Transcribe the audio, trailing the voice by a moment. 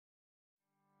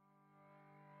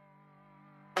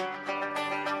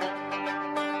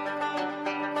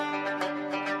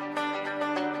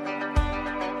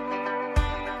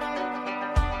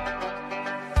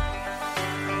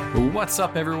What's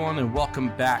up, everyone, and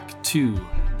welcome back to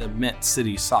the Mint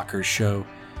City Soccer Show.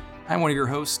 I'm one of your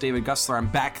hosts, David Gussler. I'm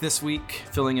back this week,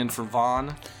 filling in for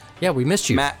Vaughn. Yeah, we missed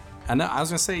you. Matt, I know. I was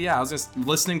going to say, I was just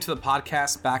listening to the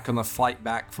podcast back on the flight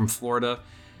back from Florida.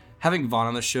 Having Vaughn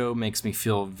on the show makes me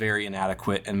feel very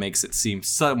inadequate and makes it seem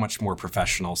so much more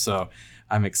professional. So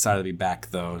I'm excited to be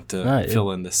back, though, to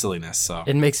fill in the silliness. So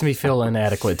it makes me feel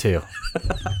inadequate, too.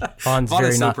 Vaughn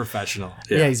is so professional.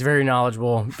 Yeah, he's very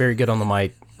knowledgeable, very good on the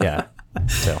mic. Yeah.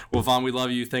 So. Well, Vaughn, we love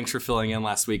you. Thanks for filling in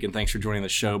last week, and thanks for joining the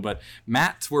show. But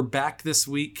Matt, we're back this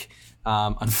week.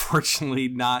 Unfortunately,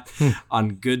 not on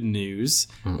good news.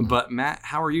 But Matt,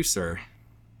 how are you, sir?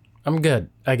 I'm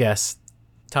good, I guess.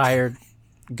 Tired,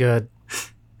 good,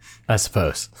 I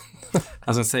suppose. I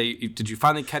was going to say, did you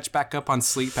finally catch back up on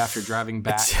sleep after driving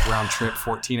back round trip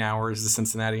 14 hours to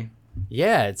Cincinnati?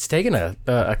 Yeah, it's taken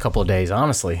a couple of days,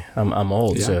 honestly. I'm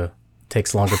old, so it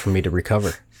takes longer for me to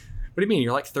recover. What do you mean?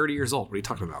 You're like 30 years old. What are you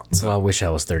talking about? So, well, I wish I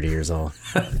was 30 years old.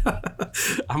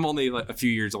 I'm only like a few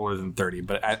years older than 30,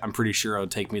 but I'm pretty sure it'll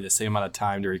take me the same amount of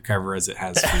time to recover as it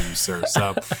has for you, sir.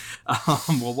 So,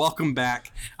 well, welcome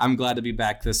back. I'm glad to be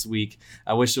back this week.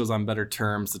 I wish it was on better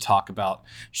terms to talk about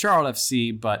Charlotte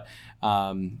FC, but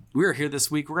we're here this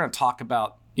week. We're going to talk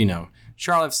about,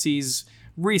 Charlotte FC's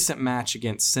recent match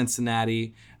against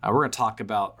Cincinnati. We're going to talk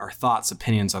about our thoughts,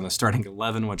 opinions on the starting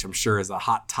 11, which I'm sure is a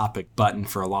hot topic button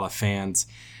for a lot of fans,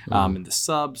 and the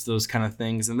subs, those kind of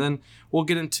things. And then we'll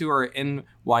get into our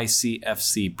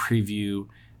NYCFC preview,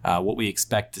 what we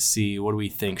expect to see, what do we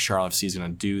think Charlotte FC is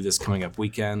going to do this coming up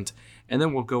weekend. And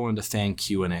then we'll go into fan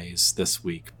Q&As this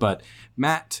week. But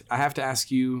Matt, I have to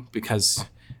ask you, because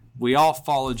we all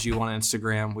followed you on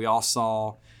Instagram. We all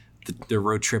saw the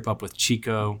road trip up with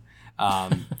Chico.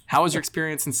 How was your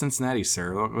experience in Cincinnati,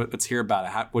 sir? Let's hear about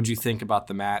it. What did you think about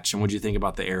the match, and what did you think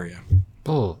about the area?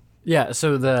 Oh, yeah.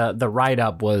 So the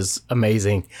write-up was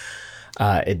amazing.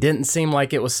 It didn't seem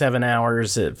like it was 7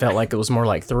 hours. It felt like it was more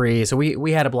like 3. So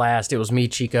we had a blast. It was me,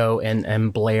 Chico,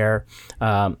 and Blair,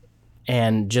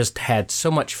 and just had so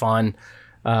much fun.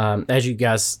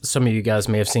 As some of you guys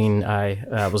may have seen,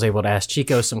 I was able to ask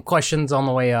Chico some questions on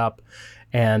the way up.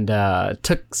 And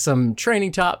took some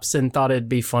training tops and thought it'd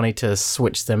be funny to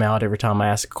switch them out every time I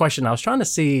ask a question. I was trying to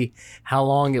see how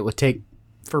long it would take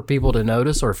for people to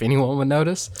notice, or if anyone would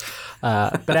notice.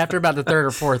 But after about the third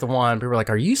or fourth one, people were like,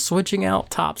 "Are you switching out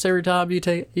tops every time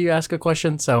you ask a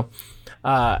question?" So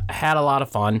had a lot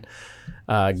of fun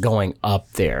going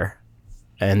up there,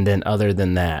 and then other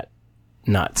than that,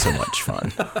 not so much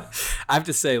fun. I have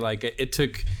to say, like, it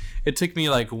took me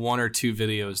like 1 or 2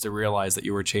 videos to realize that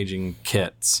you were changing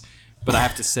kits. But I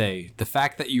have to say, the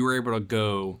fact that you were able to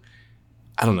go,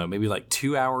 I don't know, maybe like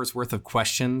 2 hours worth of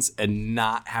questions and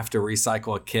not have to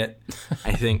recycle a kit,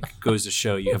 I think goes to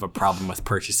show you have a problem with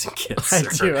purchasing kits. I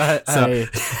do.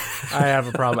 I have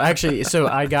a problem. Actually, so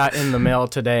I got in the mail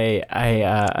today, I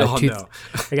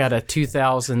got a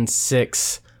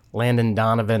 2006 Landon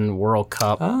Donovan World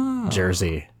Cup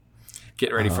jersey.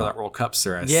 Get ready for that World Cup,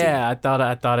 sir. I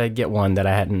thought I'd get one that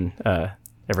I hadn't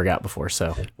ever got before.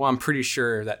 So, well, I'm pretty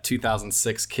sure that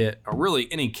 2006 kit, or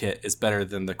really any kit, is better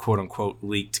than the quote unquote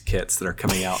leaked kits that are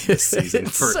coming out this season.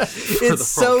 It's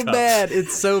so bad.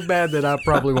 It's so bad that I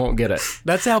probably won't get it.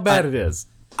 That's how bad it is.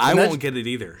 I won't get it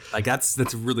either. Like that's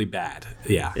really bad.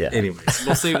 Yeah. Anyways,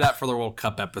 we'll save that for the World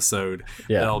Cup episode.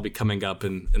 That'll be coming up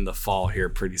in the fall here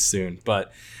pretty soon.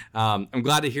 But I'm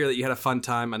glad to hear that you had a fun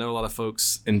time. I know a lot of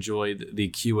folks enjoyed the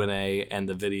Q&A and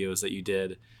the videos that you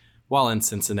did while in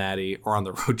Cincinnati or on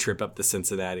the road trip up to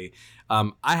Cincinnati.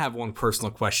 I have one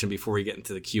personal question before we get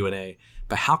into the Q&A.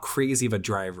 But how crazy of a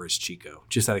driver is Chico?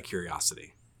 Just out of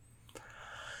curiosity.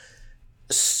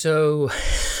 So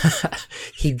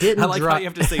he didn't. I like how you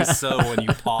have to say "so" when you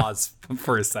pause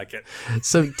for a second.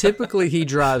 So typically he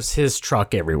drives his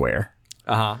truck everywhere.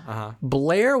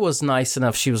 Blair was nice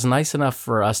enough. She was nice enough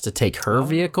for us to take her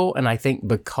vehicle, and I think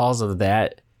because of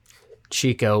that,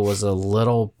 Chico was a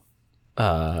little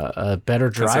a better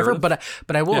driver. But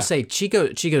I will say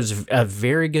Chico's a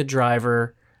very good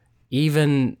driver.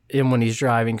 Even when he's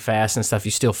driving fast and stuff,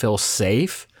 you still feel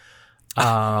safe.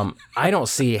 I don't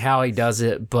see how he does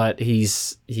it, but he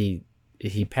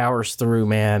powers through,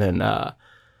 man, and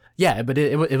but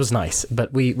it was nice.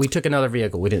 But we took another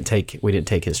vehicle. We didn't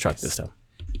take his truck this time.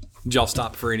 Did y'all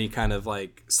stop for any kind of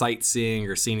like sightseeing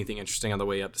or see anything interesting on the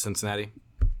way up to Cincinnati?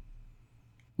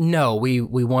 No, we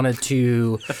wanted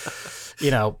to,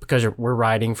 because we're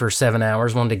riding for 7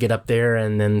 hours, wanted to get up there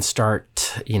and then start,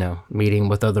 meeting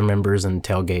with other members and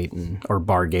tailgate or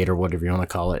bar gate or whatever you want to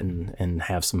call it and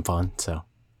have some fun. So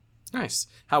Nice.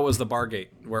 How was the Bargate?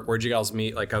 Where'd you guys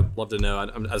meet? Like, I'd love to know. I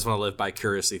just want to live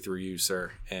vicariously through you,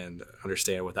 sir, and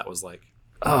understand what that was like.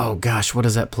 Oh gosh, what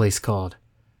is that place called?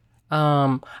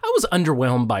 I was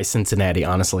underwhelmed by Cincinnati,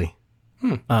 honestly.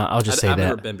 I'll just say I've that.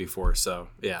 never been before, so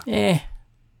yeah. Meh.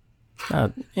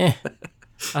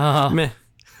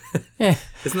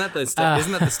 Isn't that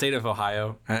the state of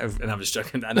Ohio? And I'm just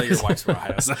joking. I know your wife's from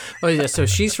Ohio. So. Oh yeah, so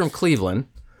she's from Cleveland,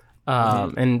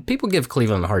 and people give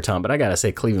Cleveland a hard time, but I gotta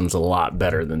say Cleveland's a lot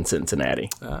better than Cincinnati.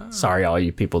 Sorry, all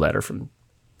you people that are from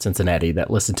Cincinnati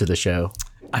that listen to the show.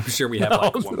 I'm sure we have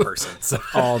like one person. So.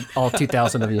 all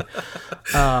 2,000 of you.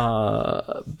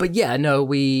 But yeah, no,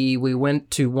 we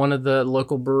went to one of the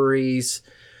local breweries.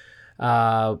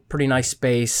 Pretty nice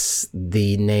space.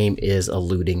 The name is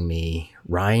eluding me.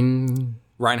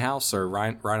 Rheinhaus or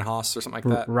Rheinhaus or something like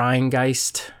that.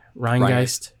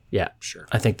 Rheingeist. Yeah, sure.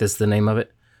 I think that's the name of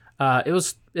it. It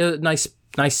was a nice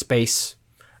space.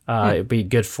 It'd be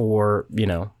good for,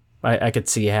 I could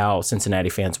see how Cincinnati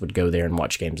fans would go there and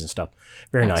watch games and stuff.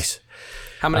 Very nice.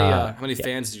 How many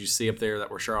fans did you see up there that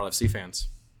were Charlotte FC fans?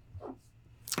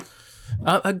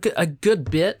 A good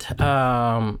bit.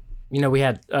 We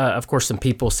had, of course, some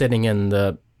people sitting in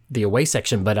the away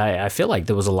section, but I feel like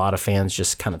there was a lot of fans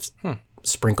just kind of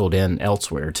sprinkled in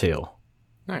elsewhere too.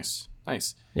 Nice.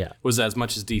 Yeah. Was that as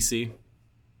much as DC?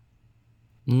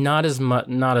 Not as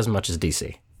much as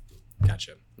DC.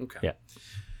 Gotcha. Okay. Yeah.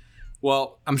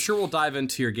 Well, I'm sure we'll dive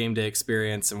into your game day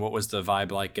experience and what was the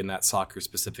vibe like in that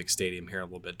soccer-specific stadium here a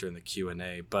little bit during the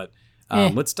Q&A. But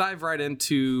let's dive right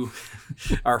into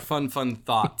our fun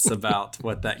thoughts about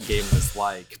what that game was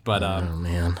like. But oh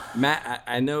man, Matt,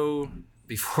 I know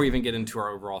before we even get into our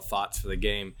overall thoughts for the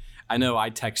game, I know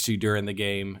I texted you during the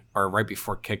game or right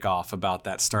before kickoff about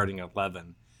that starting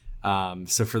 11.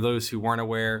 So for those who weren't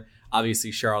aware,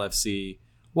 obviously Charlotte FC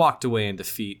walked away in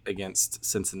defeat against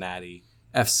Cincinnati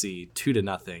FC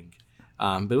 2-0.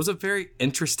 But it was a very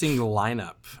interesting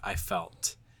lineup, I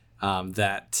felt.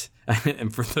 That,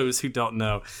 and for those who don't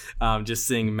know, just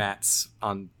seeing Matt's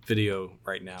on video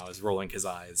right now is rolling his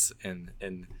eyes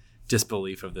in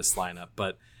disbelief of this lineup.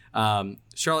 But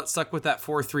Charlotte stuck with that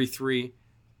 4-3-3,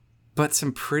 but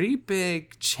some pretty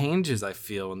big changes, I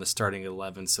feel, in the starting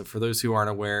 11. So for those who aren't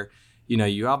aware,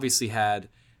 you obviously had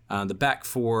the back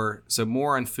four, so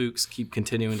Moore and Fuchs keep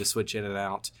continuing to switch in and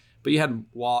out. But you had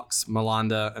Walks,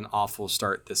 Malanda, and Awful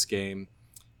start this game.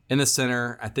 In the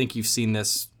center, I think you've seen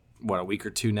this, a week or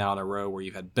two now in a row, where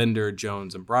you had Bender,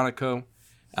 Jones, and Bronico.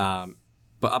 But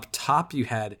up top, you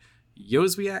had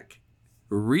Jóźwiak,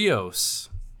 Rios,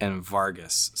 and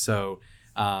Vargas. So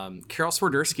Karol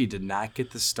Swiderski did not get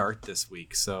the start this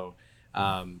week. So,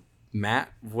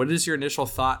 Matt, what is your initial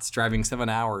thoughts driving 7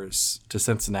 hours to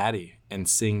Cincinnati and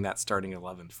seeing that starting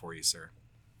 11 for you, sir?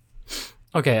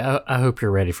 Okay, I hope you're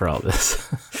ready for all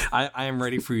this. I am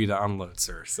ready for you to unload,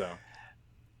 sir.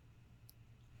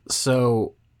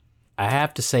 So I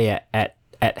have to say at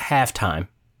halftime,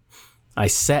 I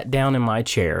sat down in my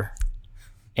chair,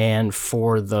 and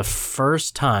for the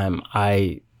first time,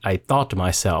 I thought to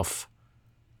myself,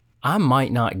 I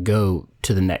might not go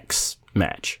to the next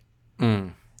match.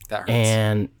 That hurts.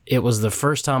 And it was the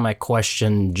first time I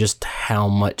questioned just how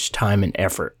much time and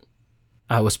effort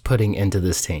I was putting into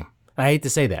this team. I hate to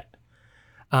say that.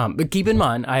 But keep in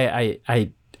mind,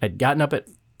 I'd gotten up at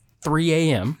 3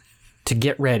 a.m. to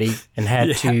get ready and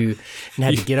had to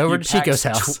get over to Chico's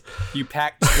house. You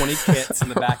packed 20 kits in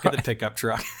the back of the pickup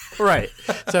truck. Right.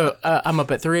 So I'm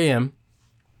up at 3 a.m.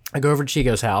 I go over to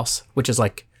Chico's house, which is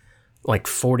like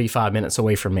 45 minutes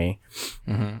away from me.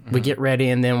 We get ready,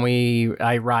 and then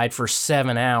I ride for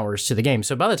 7 hours to the game.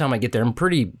 So by the time I get there, I'm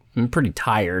pretty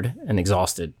tired and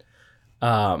exhausted.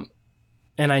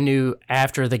 And I knew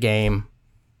after the game,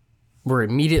 we're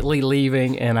immediately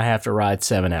leaving, and I have to ride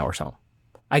 7 hours home.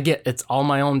 I get it's all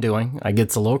my own doing. I get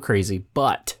it's a little crazy,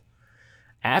 but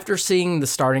after seeing the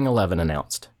starting 11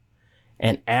 announced,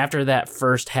 and after that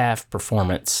first half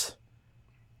performance,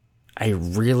 I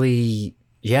really,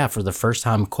 for the first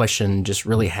time, questioned just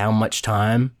really how much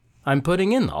time I'm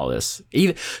putting in all this.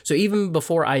 Even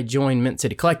before I joined Mint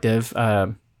City Collective,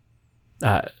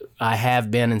 I have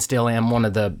been and still am one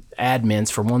of the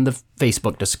admins for one of the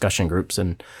Facebook discussion groups,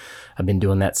 and I've been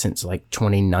doing that since like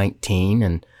 2019,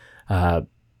 and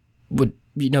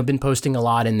been posting a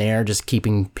lot in there, just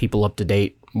keeping people up to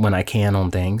date when I can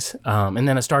on things. And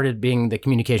then I started being the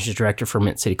communications director for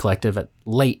Mint City Collective at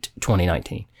late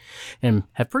 2019, and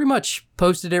have pretty much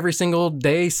posted every single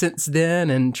day since then,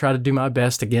 and try to do my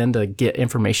best again to get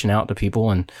information out to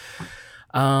people. And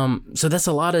so that's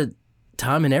a lot of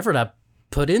time and effort I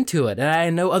put into it. And I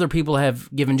know other people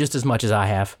have given just as much as I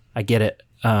have. I get it.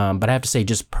 But I have to say,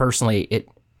 just personally, it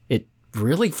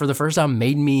really, for the first time,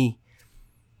 made me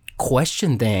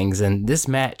question things. And this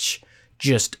match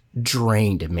just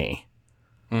drained me.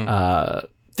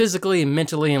 Physically and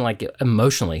mentally and like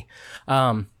emotionally.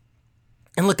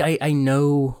 And look, I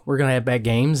know we're going to have bad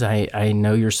games. I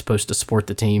know you're supposed to support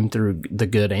the team through the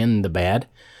good and the bad.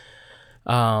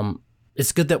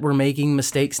 It's good that we're making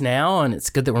mistakes now, and it's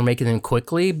good that we're making them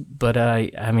quickly. But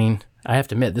I mean, I have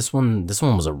to admit, this one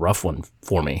was a rough one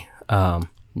for me.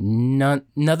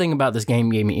 Nothing about this game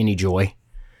gave me any joy.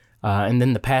 And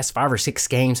then the past 5 or 6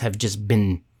 games have just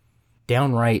been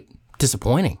downright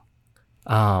disappointing.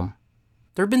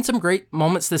 There have been some great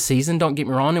moments this season, don't get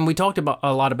me wrong, and we talked about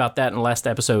a lot about that in the last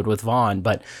episode with Vaughn,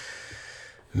 but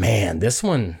man, this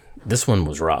one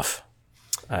was rough,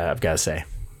 I've got to say.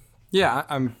 Yeah,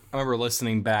 I remember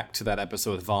listening back to that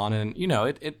episode with Vaughn, and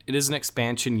it is an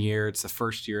expansion year. It's the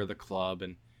first year of the club,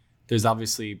 and there's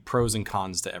obviously pros and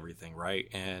cons to everything, right?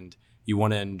 And you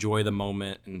want to enjoy the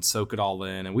moment and soak it all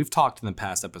in, and we've talked in the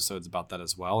past episodes about that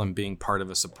as well, and being part of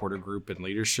a supporter group and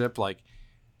leadership, like,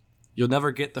 you'll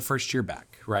never get the first year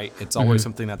back, right? It's always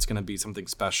something that's going to be something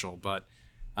special. But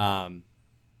yeah,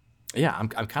 I'm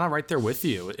kind of right there with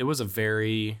you. It was a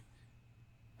very,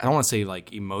 I don't want to say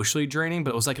like emotionally draining,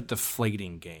 but it was like a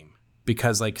deflating game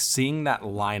because like seeing that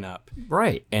lineup,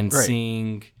 right, and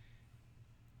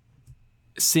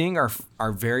seeing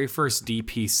our very first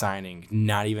DP signing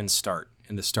not even start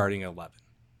in the starting 11,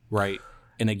 right?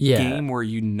 In a game where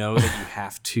you know that you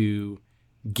have to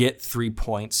get 3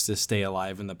 points to stay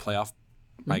alive in the playoff,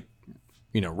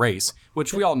 race,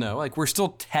 which we all know, like, we're still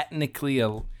technically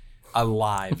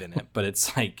alive in it, but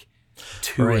it's like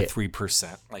 2 or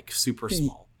 3%, like super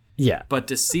small. Yeah. But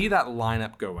to see that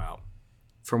lineup go out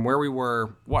from where we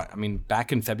were,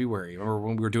 back in February, remember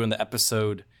when we were doing the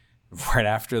episode right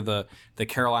after the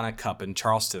Carolina Cup in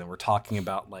Charleston, and we're talking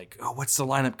about like, oh, what's the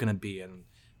lineup going to be? And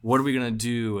what are we going to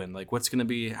do? And like, what's going to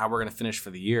be, how we're going to finish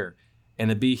for the year? And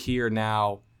to be here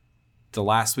now, the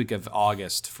last week of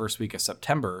August, first week of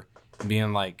September, and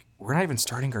being like, we're not even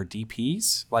starting our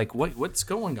DPs. Like, what's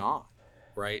going on,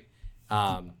 right?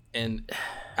 And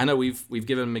I know we've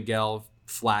given Miguel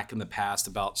flack in the past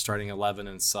about starting 11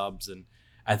 and subs, and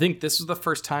I think this was the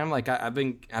first time. Like, I've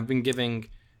been giving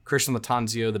Christian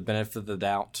Lattanzio the benefit of the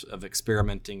doubt of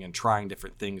experimenting and trying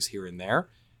different things here and there.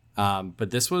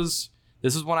 But this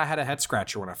is when I had a head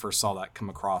scratcher when I first saw that come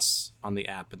across on the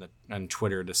app and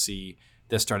Twitter to see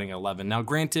this starting 11. Now,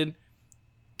 granted,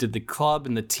 did the club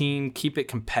and the team keep it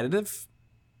competitive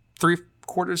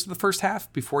 3/4 of the first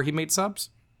half before he made subs?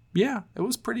 Yeah, it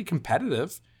was pretty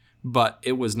competitive, but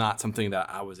it was not something that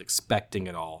I was expecting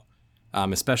at all,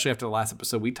 especially after the last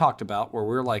episode we talked about where we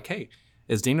were like, hey,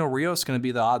 is Daniel Rios going to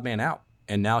be the odd man out?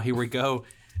 And now here we go,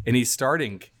 and he's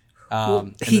starting.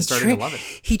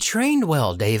 He trained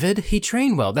well, David. He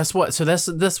trained well. That's what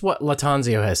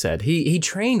Lattanzio has said. He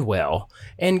trained well,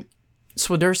 and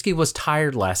Swiderski was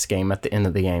tired last game at the end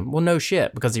of the game. Well, no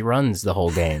shit, because he runs the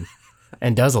whole game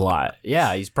and does a lot.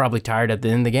 Yeah, he's probably tired at the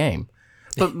end of the game.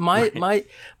 But my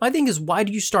thing is, why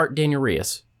do you start Daniel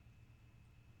Rios?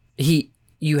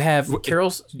 You have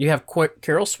Karol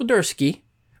Swiderski,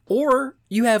 or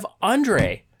you have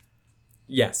Andre.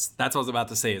 Yes, that's what I was about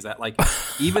to say. Is that like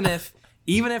even if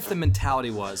the mentality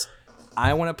was,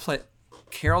 I want to put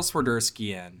Karol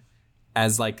Swiderski in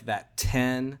as like that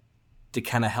 10 to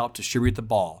kind of help distribute the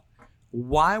ball,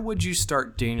 why would you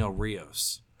start Daniel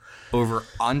Rios over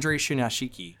Andre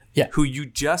Shinyashiki, who you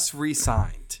just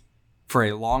re-signed for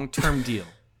a long-term deal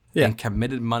and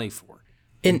committed money for?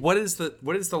 And what is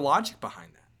the logic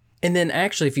behind that? And then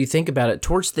actually, if you think about it,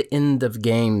 towards the end of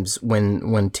games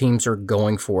when teams are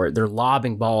going for it, they're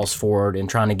lobbing balls forward and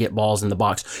trying to get balls in the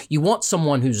box. You want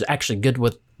someone who's actually good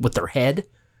with their head.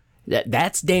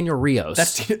 That's Daniel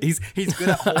Rios. He's good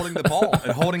at holding the ball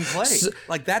and holding play.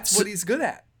 That's what he's good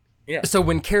at. Yeah. So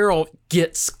when Karol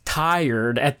gets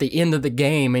tired at the end of the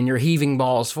game and you're heaving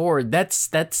balls forward, that's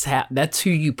who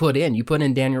you put in. You put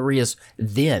in Daniel Rios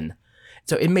then.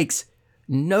 So it makes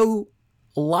no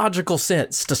logical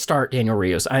sense to start Daniel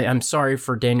Rios. I'm sorry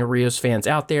for Daniel Rios fans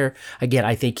out there. Again,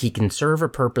 I think he can serve a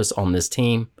purpose on this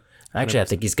team. Actually, I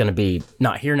think he's going to be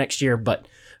not here next year, but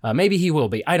maybe he will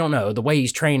be. I don't know. The way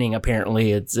he's training,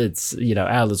 apparently, it's out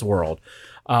of this world.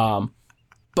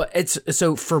 But it's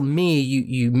so for me.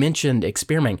 You mentioned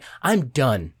experimenting. I'm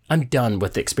done. I'm done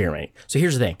with experimenting. So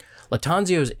here's the thing: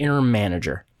 Lattanzio is interim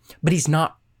manager, but he's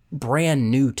not brand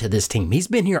new to this team. He's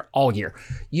been here all year.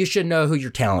 You should know who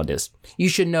your talent is. You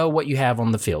should know what you have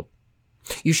on the field.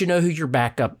 You should know who your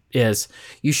backup is.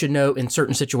 You should know in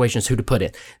certain situations who to put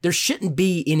in. There shouldn't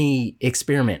be any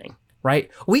experimenting. right?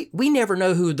 We never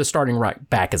know who the starting right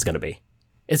back is going to be.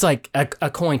 It's like a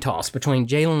coin toss between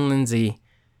Jalen Lindsey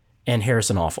and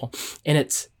Harrison Awful. And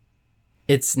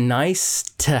it's nice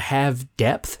to have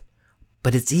depth,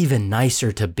 but it's even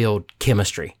nicer to build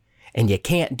chemistry. And you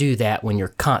can't do that when you're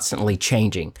constantly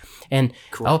changing. And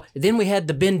then we had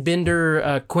the Ben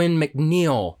Bender, Quinn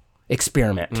McNeil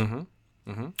experiment.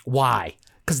 Why?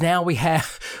 Because now we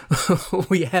have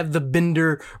the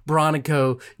Bender,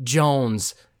 Bronico,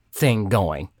 Jones thing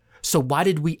going. So why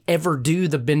did we ever do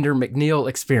the Bender McNeil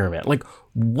experiment? Like,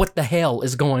 what the hell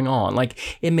is going on?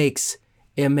 Like, it makes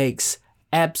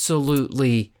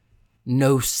absolutely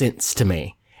no sense to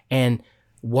me. And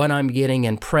what I'm getting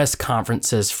in press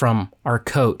conferences from our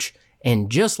coach,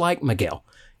 and just like Miguel,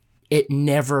 it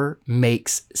never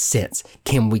makes sense.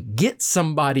 Can we get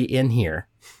somebody in here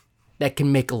that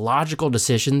can make logical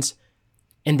decisions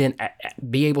and then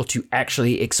be able to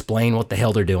actually explain what the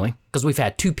hell they're doing? Because we've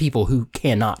had two people who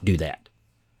cannot do that.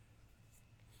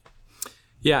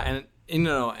 Yeah, and I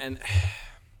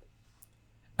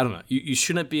don't know. You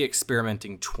shouldn't be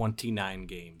experimenting 29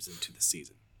 games into the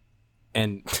season.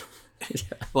 And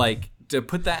like, to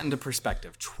put that into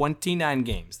perspective, 29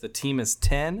 games. The team is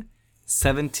 10,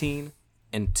 17,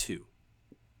 and 2.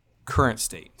 Current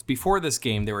state. Before this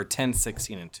game, they were 10,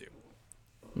 16, and 2.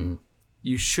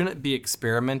 You shouldn't be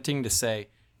experimenting to say,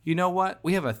 you know what?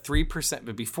 We have a 3%,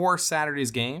 but before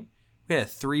Saturday's game, we had a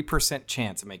 3%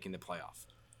 chance of making the playoff.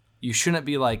 You shouldn't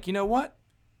be like, you know what?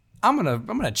 I'm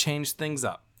gonna change things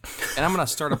up. And I'm gonna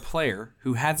start a player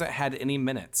who hasn't had any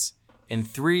minutes in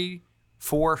 3,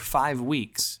 4, 5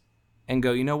 weeks and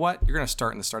go, you know what? You're gonna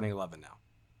start in the starting 11 now.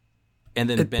 And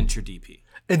then bench your DP.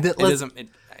 And then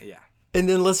And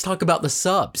then let's talk about the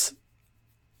subs.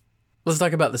 Let's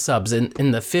talk about the subs.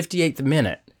 In the 58th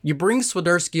minute, you bring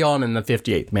Swiderski on in the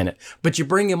 58th minute, but you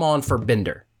bring him on for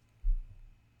Bender.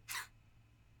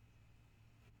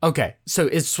 Okay, so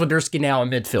is Swiderski now a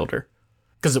midfielder?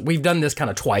 Because we've done this kind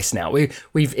of twice now.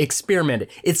 We've experimented.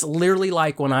 It's literally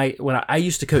like when I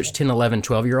used to coach 10, 11,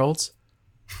 12-year-olds.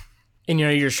 And,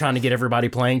 you're just trying to get everybody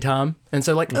playing time. And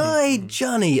so like, oh, hey,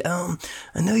 Johnny, I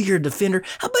know you're a defender.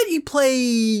 How about you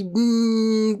play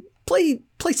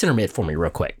center mid for me real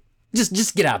quick?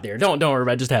 Just get out there. Don't worry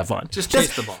about it. Just have fun. Just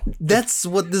chase the ball. That's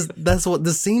what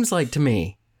this seems like to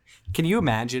me. Can you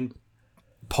imagine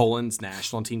Poland's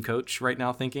national team coach right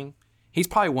now thinking? He's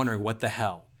probably wondering what the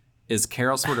hell is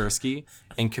Karol Swiderski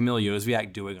and Kamil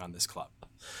Józwiak doing on this club?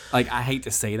 Like, I hate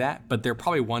to say that, but they're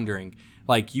probably wondering,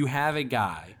 like, you have a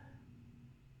guy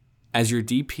as your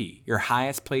DP, your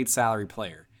highest paid salary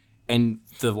player, and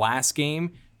the last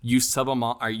game you sub him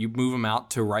out, or you move him out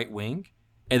to right wing,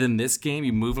 and then this game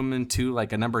you move him into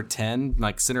like a number 10,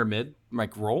 like center mid,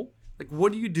 like role. Like,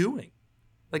 what are you doing?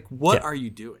 Like, what are you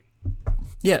doing?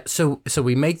 Yeah, so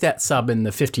we make that sub in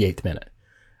the 58th minute.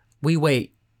 We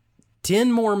wait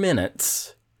 10 more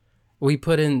minutes. We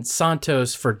put in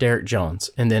Santos for Derek Jones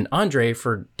and then Andre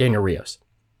for Daniel Rios.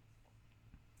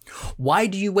 Why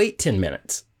do you wait 10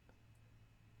 minutes?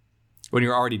 When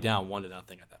you're already down 1-0 at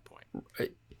that point.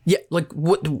 Yeah, like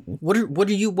what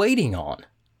are you waiting on?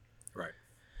 Right.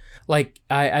 Like,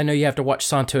 I know you have to watch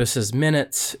Santos's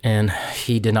minutes, and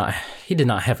he did not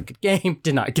have a good game,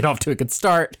 did not get off to a good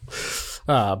start.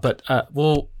 But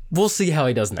we'll see how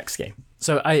he does next game.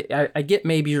 So I get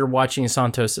maybe you're watching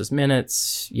Santos's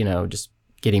minutes, just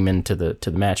get him into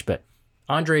the match. But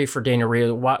Andre for Daniel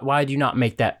Rios, why do you not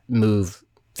make that move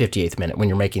 58th minute when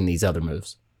you're making these other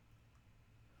moves?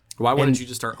 Why wouldn't you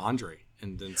just start Andre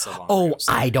and then sub on? Oh,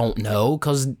 I don't know,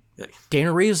 because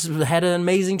Daniel Rios had an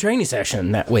amazing training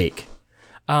session that week.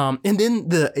 And then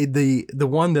the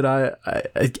one that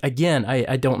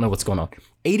I don't know what's going on.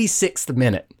 86th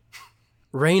minute,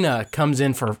 Reyna comes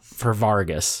in for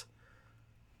Vargas.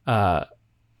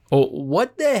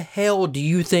 What the hell do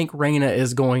you think Reyna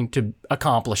is going to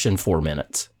accomplish in 4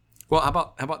 minutes? Well,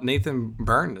 how about Nathan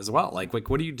Byrne as well? Like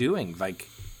what are you doing? Like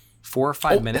 4 or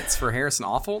 5 minutes for Harrison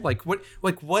Awful? Like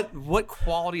what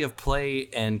quality of play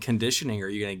and conditioning are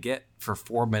you going to get for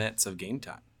 4 minutes of game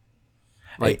time?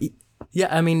 Like,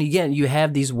 yeah, I mean, again, you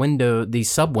have these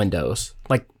sub windows.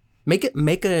 Like,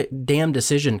 make a damn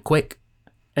decision quick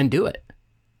and do it.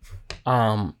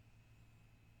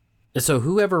 So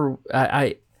whoever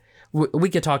we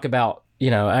could talk about,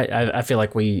 I feel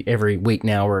like we every week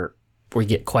now we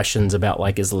get questions about,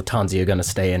 like, is Lattanzio going to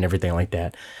stay and everything like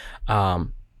that.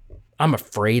 I'm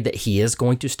afraid that he is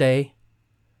going to stay.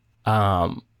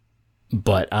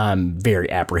 But I'm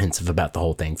very apprehensive about the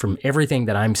whole thing. From everything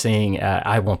that I'm seeing,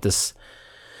 I want this.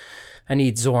 I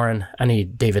need Zoran. I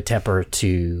need David Tepper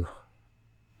to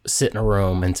sit in a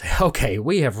room and say, okay,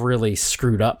 we have really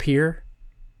screwed up here.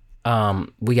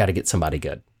 we got to get somebody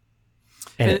good,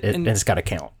 and it's got to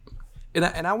count. And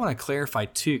I want to clarify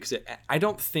too, because I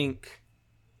don't think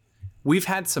we've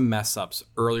had some mess ups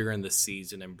earlier in the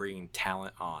season and bringing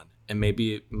talent on, and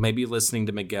maybe listening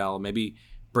to Miguel, maybe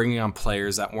bringing on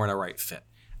players that weren't a right fit.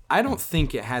 I don't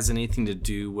think it has anything to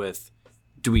do with,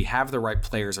 do we have the right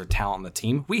players or talent on the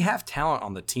team? We have talent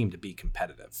on the team to be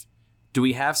competitive. Do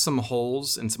we have some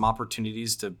holes and some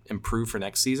opportunities to improve for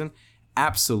next season?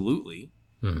 Absolutely.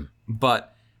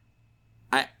 But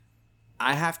I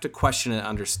have to question and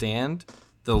understand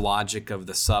the logic of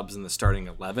the subs in the starting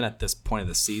 11 at this point of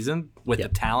the season with the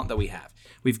talent that we have.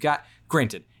 We've got,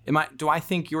 granted, do I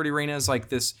think Yordy Reyna is like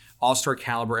this all-star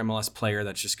caliber MLS player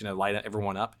that's just going to light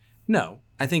everyone up? No.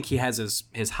 I think he has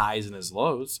his highs and his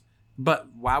lows. But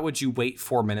why would you wait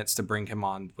 4 minutes to bring him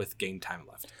on with game time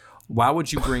left? Why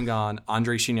would you bring on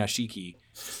Andre Shinyashiki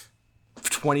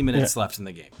 20 minutes left in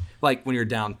the game? Like when you're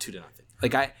down 2-0.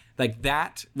 Like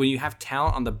that, when you have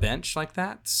talent on the bench like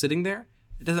that, sitting there,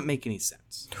 it doesn't make any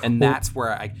sense. And that's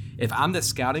where if I'm the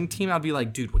scouting team, I'd be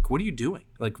like, dude, what are you doing?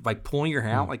 Like pulling your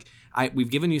hair out? Like we've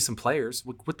given you some players.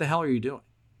 What the hell are you doing?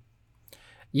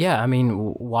 Yeah, I mean,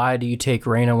 why do you take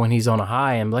Reyna when he's on a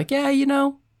high and be like, yeah,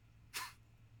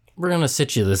 we're going to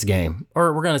sit you this game,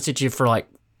 or we're going to sit you for like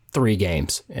 3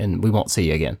 games and we won't see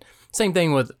you again. Same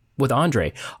thing with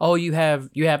Andre. Oh, you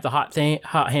have the hot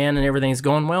hand and everything's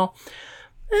going well.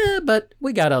 But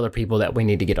we got other people that we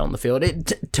need to get on the field.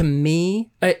 To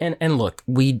me, and look,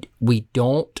 we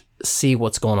don't see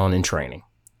what's going on in training.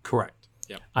 Correct.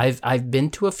 Yeah. I've been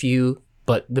to a few,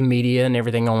 but the media and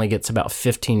everything only gets about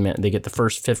 15 minutes. They get the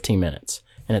first 15 minutes,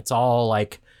 and it's all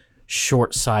like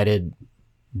short-sighted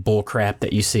bull crap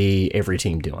that you see every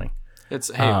team doing. It's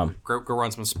go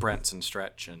run some sprints and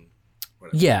stretch and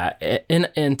whatever. Yeah,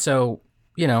 and so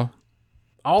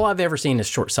all I've ever seen is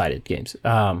short-sighted games.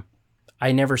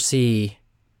 I never see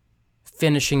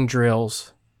finishing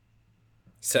drills,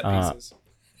 set pieces,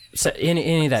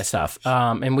 any of that stuff.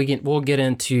 And we'll get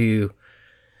into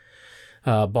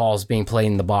balls being played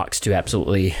in the box to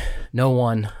absolutely no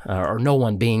one or no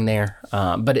one being there.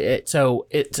 But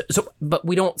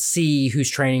we don't see who's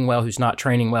training well, who's not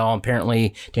training well.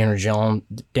 Apparently,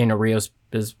 Daniel Rios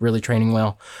is really training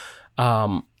well.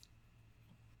 But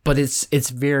it's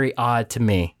very odd to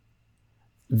me.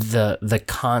 The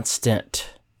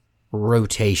constant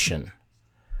rotation.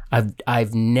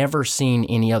 I've never seen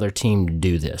any other team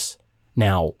do this.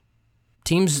 Now,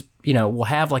 teams, will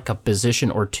have like a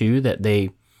position or two that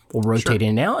they will rotate in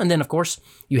and out, and then of course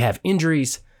you have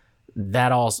injuries.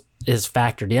 That all is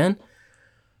factored in.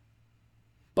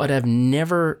 But I've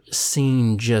never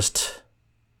seen just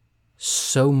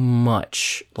so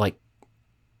much like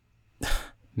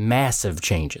massive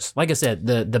changes. Like I said,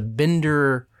 the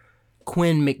Bender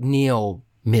Quinn McNeil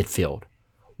midfield.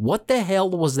 What the hell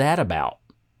was that about?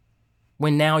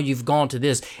 When now you've gone to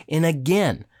this, and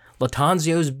again,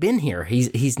 Latanzio's been here.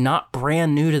 He's not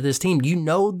brand new to this team. You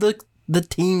know the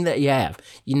team that you have.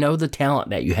 You know the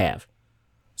talent that you have.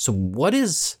 So what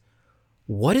is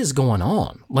going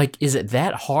on? Like, is it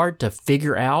that hard to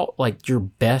figure out like your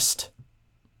best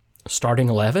starting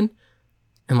 11?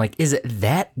 And like, is it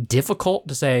that difficult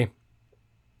to say,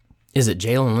 is it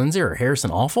Jalen Lindsey or Harrison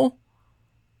Awful?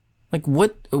 Like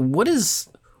what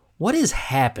is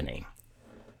happening?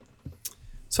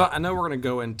 So I know we're going to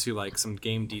go into like some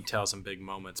game details and big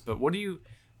moments, but what do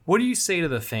you say to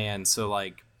the fans? So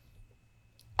like,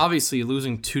 obviously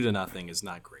losing 2-0 is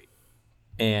not great,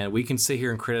 and we can sit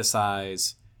here and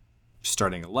criticize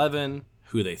starting 11,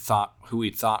 who we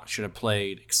thought should have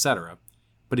played, etc.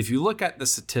 But if you look at the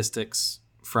statistics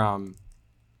from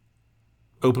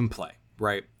open play,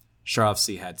 right? Charlotte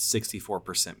FC had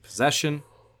 64% possession,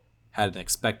 had an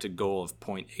expected goal of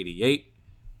 0.88,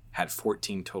 had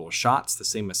 14 total shots, the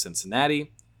same as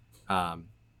Cincinnati,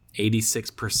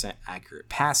 86% accurate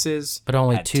passes. But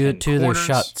only two of their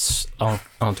shots on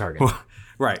target.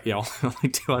 Right, only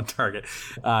 2 on target.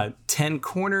 10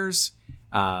 corners.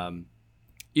 So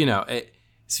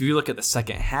if you look at the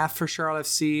second half for Charlotte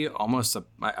FC, almost a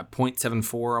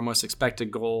 0.74 almost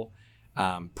expected goal,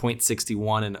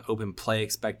 0.61 in open play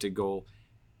expected goal.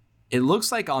 It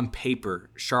looks like on paper,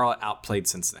 Charlotte outplayed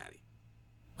Cincinnati.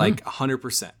 Like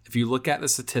 100%. If you look at the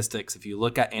statistics, if you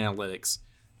look at analytics,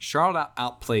 Charlotte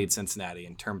outplayed Cincinnati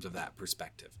in terms of that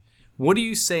perspective. What do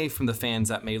you say from the fans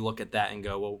that may look at that and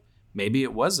go, well, maybe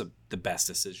it was the best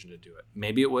decision to do it.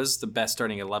 Maybe it was the best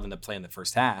starting 11 to play in the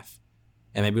first half.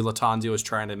 And maybe Latanzio was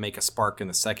trying to make a spark in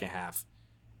the second half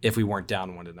if we weren't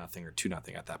down 1-0 or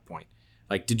 2-0 at that point.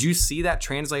 Like, did you see that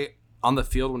translate on the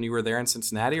field when you were there in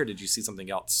Cincinnati, or did you see something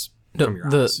else from your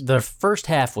eyes? The first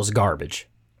half was garbage.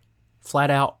 flat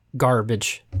out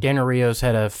garbage. Daniel Rios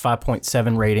had a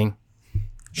 5.7 rating.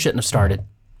 Shouldn't have started.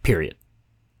 Period.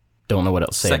 Don't know what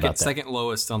else to say about that. Second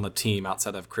lowest on the team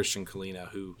outside of Christian Kalina,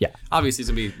 who obviously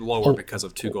is going to be lower because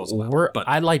of 2 goals allowed. But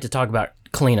I'd like to talk about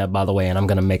Kalina, by the way, and I'm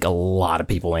going to make a lot of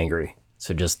people angry.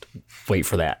 So just wait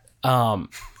for that.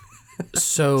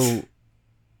 So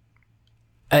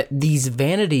these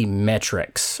vanity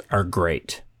metrics are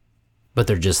great, but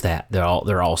they're just that. They're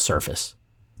all surface.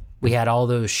 We had all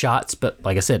those shots, but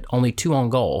like I said, only 2 on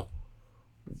goal.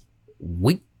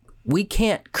 We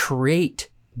can't create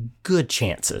good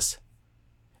chances,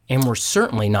 and we're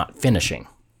certainly not finishing.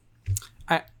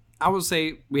 I would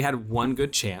say we had 1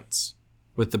 good chance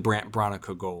with the Brandt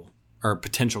Bronico goal, or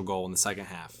potential goal in the second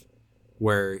half,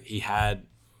 where he had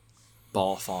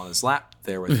ball fall in his lap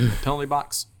there within the penalty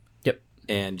box. Yep.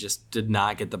 And just did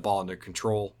not get the ball under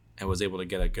control and was able to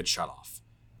get a good shot off.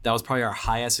 That was probably our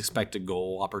highest expected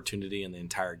goal opportunity in the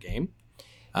entire game,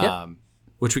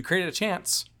 which we created a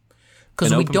chance.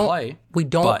 Because we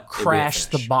don't crash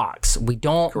the box. We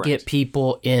don't get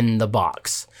people in the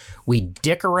box. We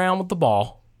dick around with the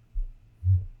ball,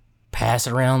 pass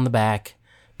it around the back,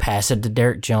 pass it to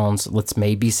Derek Jones. Let's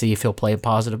maybe see if he'll play a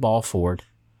positive ball forward.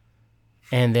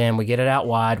 And then we get it out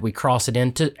wide. We cross it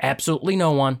into absolutely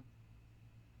no one.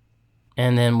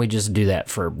 And then we just do that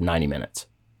for 90 minutes.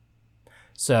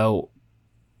 So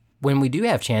when we do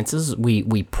have chances,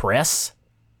 we press.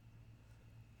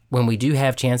 When we do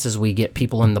have chances, we get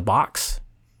people in the box,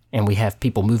 and we have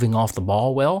people moving off the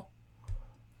ball well.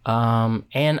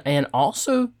 And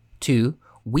also, too,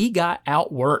 we got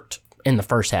outworked in the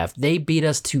first half. They beat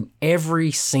us to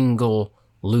every single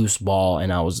loose ball,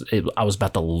 and I was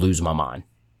about to lose my mind.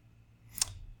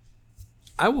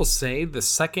 I will say the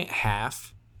second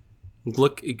half,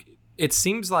 it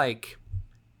seems like,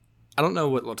 I don't know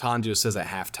what Lattanzio says at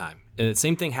halftime, and the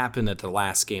same thing happened at the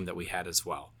last game that we had as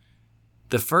well.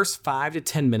 The first 5 to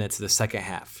 10 minutes of the second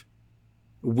half,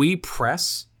 we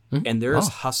press, and there is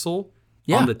hustle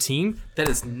on the team that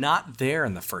is not there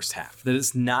in the first half. That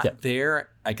is not there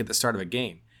like at the start of a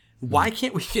game. Why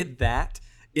can't we get that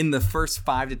in the first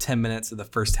 5 to 10 minutes of the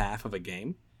first half of a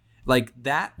game? Like,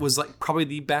 that was like probably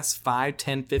the best 5,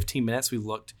 10, 15 minutes we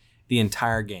looked the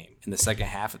entire game in the second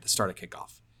half at the start of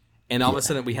kickoff. And all of a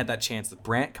sudden we had that chance that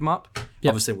Brandt come up.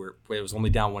 Obviously it was only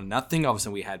down 1-0. All of a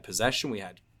sudden we had possession, we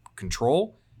had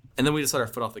control, and then we just let our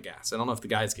foot off the gas. I don't know if the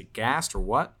guys get gassed or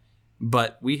what,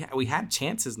 but we had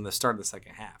chances in the start of the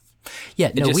second half.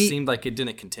 It just seemed like it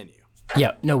didn't continue.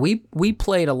 Yeah, no, we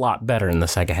played a lot better in the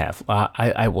second half.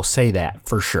 I will say that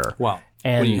for sure. Well,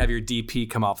 when you have your DP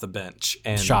come off the bench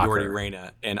and Yordi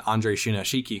Reyna and Andre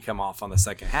Shinashiki come off on the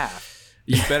second half,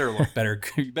 you better look better.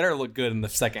 You better look good in the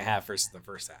second half versus the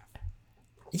first half.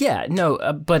 Yeah, no,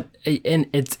 but and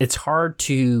it's hard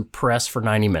to press for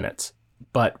 90 minutes.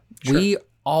 But we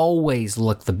always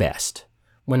look the best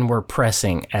when we're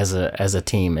pressing as a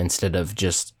team instead of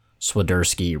just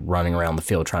Swiderski running around the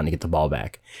field trying to get the ball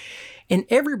back. And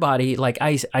everybody, like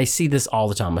I see this all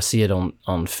the time. I see it on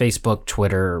Facebook,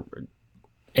 Twitter,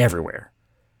 everywhere.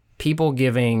 People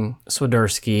giving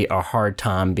Swiderski a hard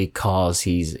time because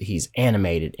he's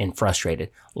animated and frustrated.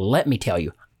 Let me tell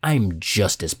you, I'm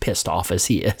just as pissed off as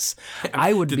he is.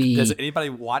 I would be. Has anybody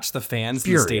watched the fans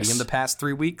furious. In the stadium the past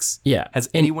 3 weeks? Yeah.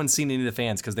 Has anyone seen any of the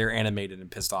fans because they're animated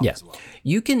and pissed off as well?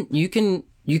 You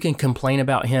can complain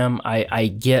about him. I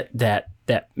get that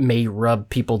may rub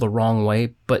people the wrong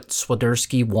way, but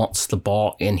Swiderski wants the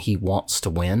ball and he wants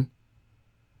to win.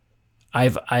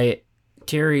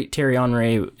 Thierry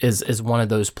Henry is one of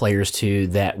those players too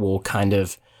that will kind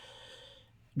of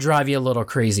drive you a little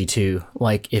crazy too.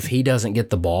 Like, if he doesn't get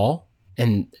the ball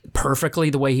and perfectly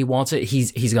the way he wants it,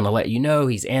 he's going to let you know.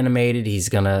 He's animated. He's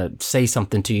going to say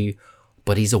something to you,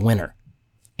 but he's a winner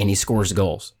and he scores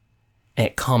goals. And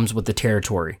it comes with the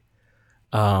territory.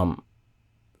 I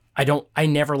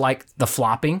never like the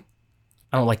flopping.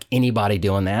 I don't like anybody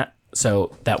doing that.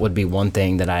 So that would be one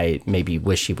thing that I maybe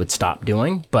wish he would stop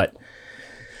doing. But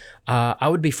I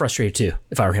would be frustrated too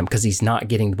if I were him, because he's not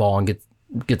getting the ball and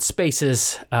good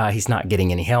spaces. He's not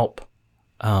getting any help.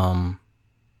 So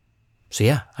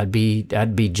yeah, I'd be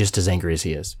just as angry as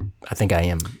he is. I think I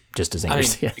am just as angry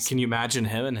as he is. Can you imagine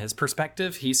him and his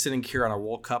perspective? He's sitting here on a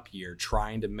World Cup year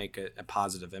trying to make a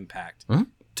positive impact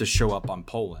to show up on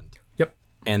Poland. Yep.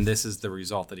 And this is the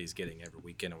result that he's getting every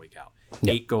week in and week out.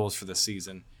 Yep. 8 goals for the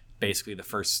season, basically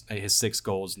his 6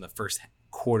 goals in the first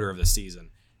quarter of the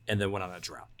season, and then went on a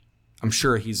drought. I'm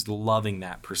sure he's loving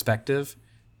that perspective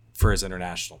for his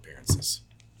international appearances.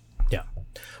 Yeah.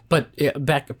 But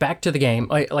back to the game.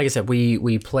 Like I said,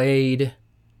 we played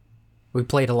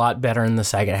a lot better in the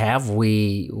second half.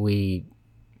 We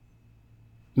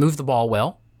moved the ball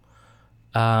well.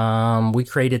 We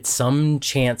created some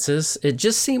chances. It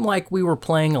just seemed like we were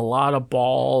playing a lot of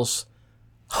balls,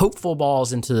 hopeful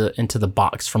balls into the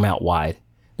box from out wide.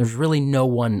 There's really no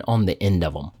one on the end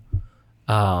of them.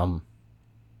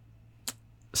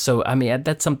 So, I mean,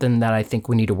 that's something that I think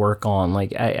we need to work on.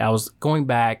 Like, I was going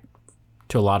back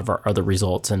to a lot of our other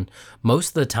results, and most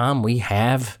of the time we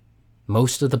have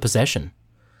most of the possession.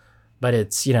 But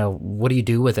it's, what do you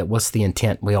do with it? What's the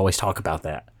intent? We always talk about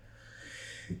that.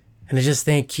 And I just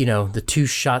think, the 2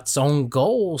 shots on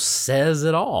goal says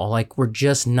it all. Like, we're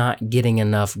just not getting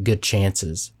enough good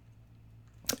chances.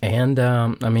 And,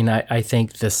 I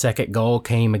think the second goal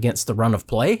came against the run of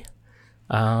play.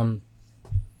 And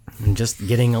just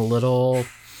getting a little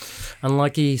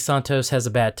unlucky. Santos has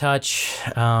a bad touch.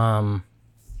 And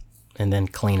then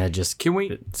Kalina just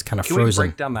it's kind of frozen. Can we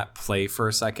break down that play for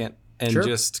a second? And sure.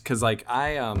 Just because, like,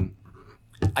 I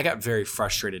got very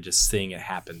frustrated just seeing it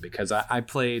happen because I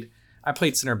played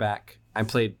center back. I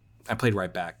played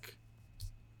right back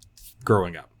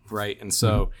growing up, right? And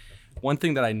so one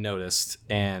thing that I noticed,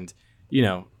 and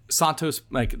Santos,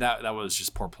 like that was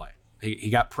just poor play.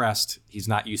 He got pressed. He's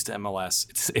not used to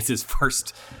MLS. It's his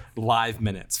first live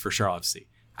minutes for Charlotte FC.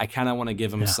 I kind of want to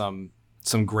give him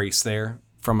some grace there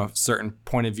from a certain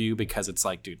point of view because it's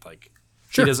like, dude, like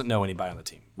he doesn't know anybody on the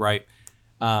team, right?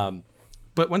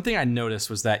 But one thing I noticed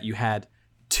was that you had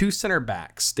 2 center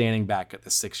backs standing back at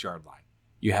the 6-yard line.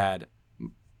 You had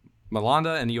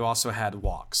Malanda and you also had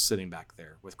Walks sitting back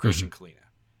there with Christian Kalina.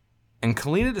 And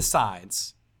Kalina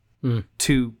decides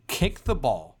to kick the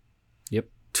ball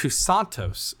to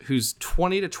Santos, who's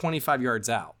 20 to 25 yards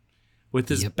out, with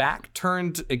his back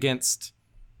turned against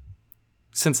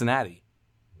Cincinnati.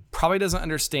 Probably doesn't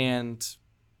understand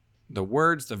the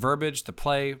words, the verbiage, the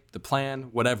play, the plan,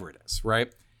 whatever it is,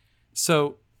 right?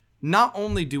 So not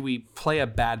only do we play a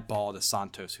bad ball to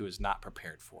Santos, who is not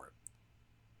prepared for it,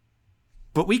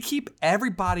 but we keep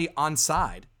everybody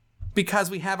onside because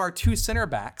we have our 2 center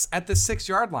backs at the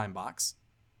 6-yard line box,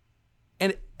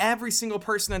 and every single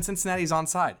person in Cincinnati is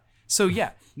onside. So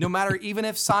yeah, no matter, even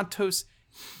if Santos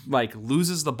like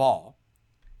loses the ball,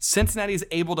 Cincinnati is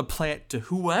able to play it to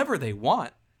whoever they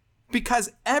want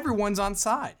because everyone's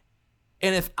onside.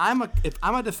 And if I'm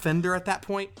a defender at that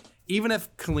point, even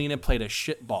if Kalina played a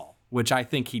shit ball, which I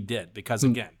think he did, because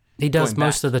again, he does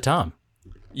most of the time.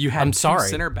 You had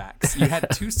center backs. You had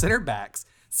 2 center backs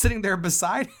sitting there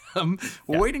beside him,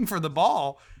 waiting for the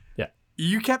ball. Yeah.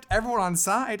 You kept everyone on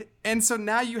side. And so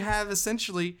now you have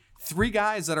essentially 3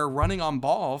 guys that are running on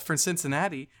ball for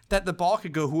Cincinnati that the ball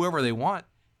could go whoever they want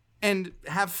and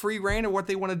have free reign of what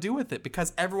they want to do with it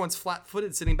because everyone's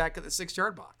flat-footed sitting back at the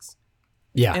 6-yard box.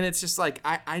 Yeah. And it's just like,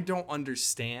 I don't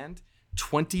understand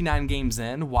 29 games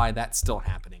in why that's still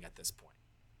happening at this point.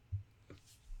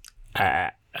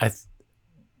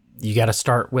 You got to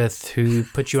start with who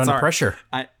put you under pressure.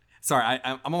 I'm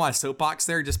on my soapbox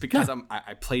there just because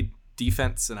I played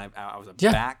defense and I was a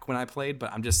back when I played,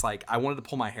 but I'm just like, I wanted to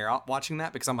pull my hair out watching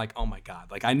that because I'm like, oh my God.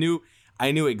 Like I knew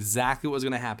exactly what was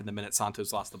going to happen the minute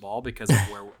Santos lost the ball because of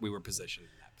where we were positioned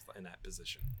in that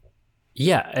position.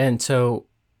 Yeah. And so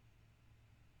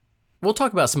we'll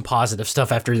talk about some positive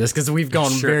stuff after this because we've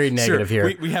gone very negative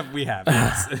here. We have.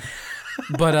 Yes.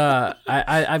 But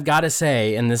I've got to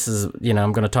say, and this is,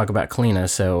 I'm going to talk about Kalina,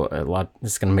 so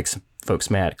this is going to make some folks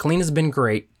mad. Kalina's been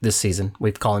great this season.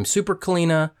 We've called him Super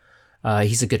Kalina.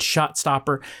 He's a good shot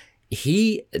stopper.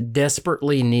 He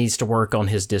desperately needs to work on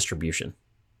his distribution.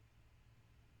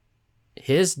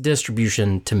 His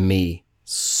distribution, to me,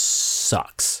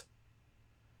 sucks.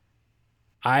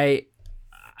 I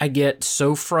get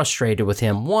so frustrated with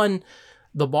him. One,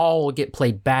 the ball will get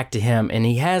played back to him, and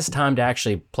he has time to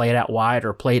actually play it out wide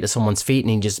or play it to someone's feet, and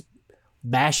he just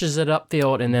bashes it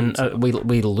upfield, and then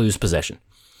we lose possession.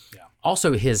 Yeah.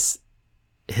 Also, his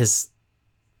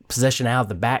possession out of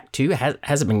the back, too,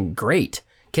 hasn't been great.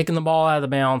 Kicking the ball out of the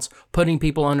bounds, putting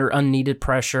people under unneeded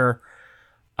pressure.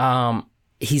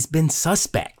 He's been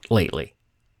suspect lately.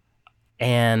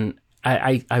 And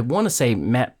I want to say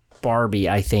Matt Barbie,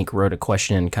 I think, wrote a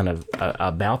question kind of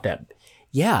about that.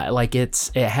 Yeah, like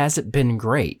it hasn't been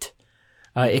great.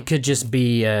 It could just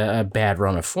be a bad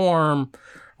run of form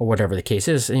or whatever the case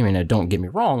is. I mean, don't get me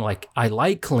wrong. Like, I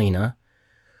like Kalina,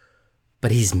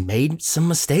 but he's made some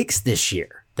mistakes this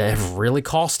year that have really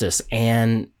cost us.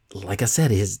 And like I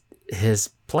said, his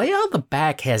play out of the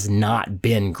back has not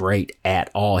been great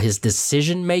at all. His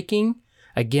decision making,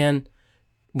 again,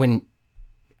 when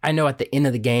I know at the end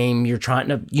of the game you're trying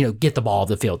to, get the ball off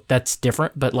the field. That's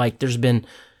different. But like, there's been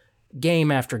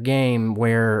game after game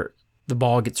where the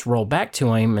ball gets rolled back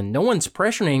to him and no one's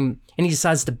pressuring him, and he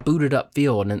decides to boot it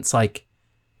upfield. And it's like,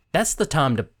 that's the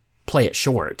time to play it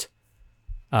short.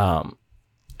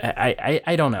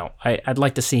 I don't know. I'd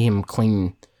like to see him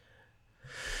clean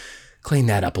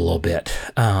that up a little bit.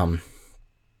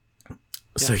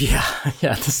 So yeah,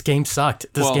 this game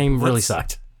sucked. This game really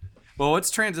sucked. Well,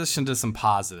 let's transition to some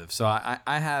positives. So I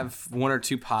have one or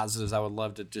two positives I would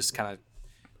love to just kind of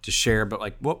to share. But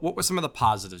like, what were some of the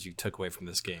positives you took away from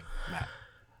this game, Matt?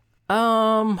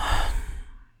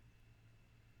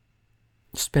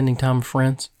 Spending time with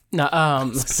friends. No,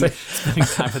 spending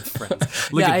time with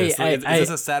friends. Look at this. Is this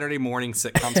a Saturday morning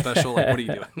sitcom special? Like, what are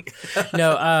you doing?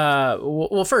 No.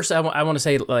 Well, first I want to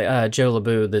say Joe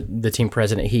LeBou, the team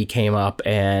president, he came up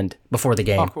and before the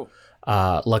game. Oh, cool.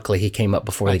 Luckily, he came up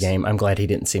before the game. I'm glad he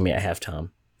didn't see me at halftime.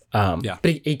 But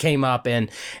he came up and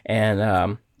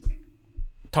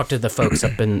talked to the folks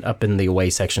up in the away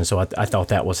section. So I thought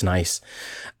that was nice.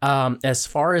 As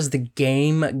far as the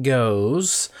game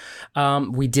goes,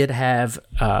 we did have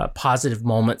positive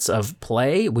moments of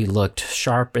play. We looked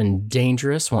sharp and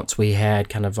dangerous once we had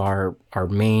kind of our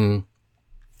main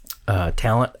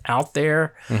talent out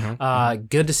there.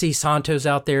 Good to see Santos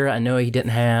out there. I know he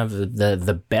didn't have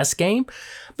the best game,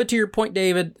 but to your point,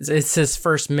 David, it's his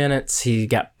first minutes. He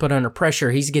got put under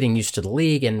pressure. He's getting used to the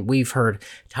league, and we've heard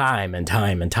time and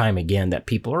time and time again that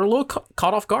people are a little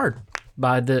caught off guard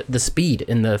by the speed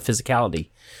and the physicality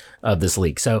of this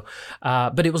league. So,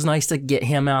 but it was nice to get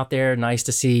him out there. Nice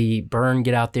to see Byrne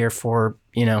get out there for,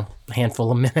 a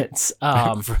handful of minutes.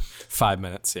 For 5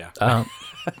 minutes, yeah.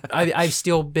 I've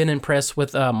still been impressed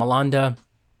with Malanda.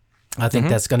 I think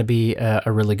that's going to be a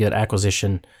really good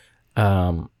acquisition.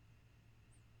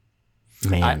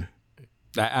 Man.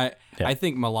 I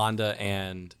think Malanda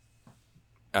and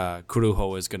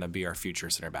Kuruho is going to be our future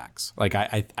center backs. Like,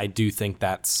 I do think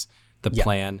that's the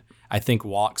plan. I think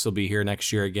Walks will be here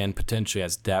next year again, potentially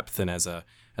as depth and as a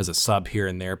sub here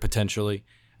and there potentially.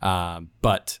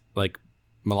 But like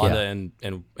Malanda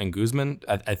and Guzman,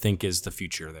 I think is the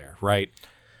future there, right?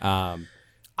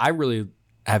 I really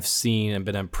have seen and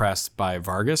been impressed by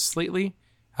Vargas lately,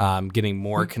 getting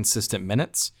more consistent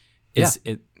minutes.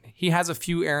 He has a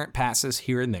few errant passes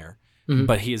here and there,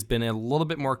 but he has been a little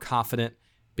bit more confident,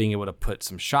 being able to put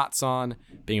some shots on,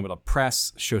 being able to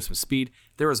press, show some speed.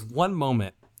 There was one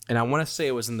moment, and I want to say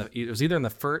it was either in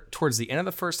towards the end of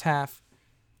the first half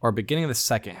or beginning of the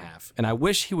second half, and I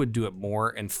wish he would do it more.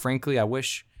 And frankly, I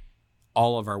wish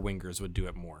all of our wingers would do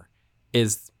it more.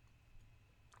 Is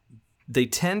they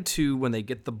tend to, when they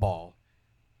get the ball,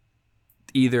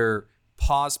 either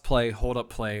pause play, hold up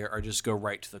play, or just go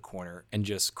right to the corner and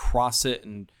just cross it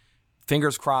and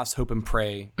fingers crossed, hope and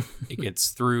pray it gets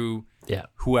through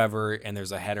whoever and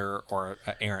there's a header or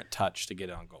an errant touch to get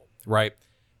it on goal, right?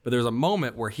 But there's a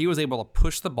moment where he was able to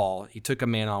push the ball. He took a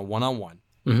man on one-on-one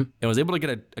and was able to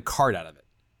get a card out of it.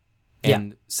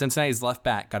 And Cincinnati's left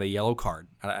back got a yellow card.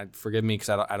 Forgive me because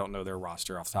I don't know their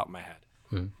roster off the top of my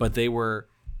head. But they were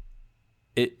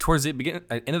towards the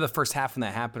end of the first half when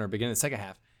that happened or beginning of the second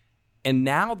half. And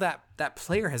now that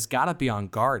player has got to be on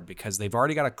guard because they've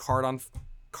already got a card on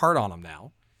them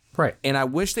now. Right. And I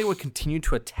wish they would continue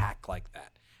to attack like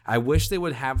that. I wish they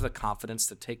would have the confidence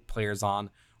to take players on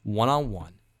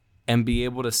one-on-one and be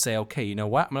able to say, okay, you know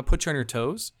what? I'm going to put you on your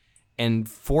toes and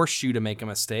force you to make a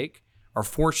mistake or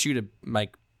force you to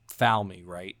foul me,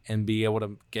 right? And be able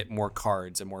to get more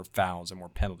cards and more fouls and more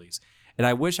penalties. And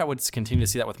I wish I would continue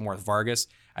to see that with more with Vargas.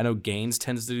 I know Gaines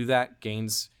tends to do that.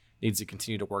 Gaines needs to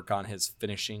continue to work on his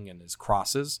finishing and his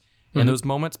crosses in those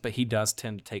moments, but he does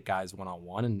tend to take guys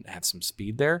one-on-one and have some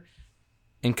speed there.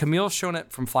 And Camille's shown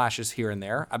it from flashes here and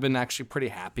there. I've been actually pretty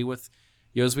happy with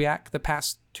Jozwiak the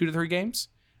past 2 to 3 games.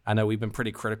 I know we've been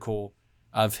pretty critical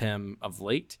of him of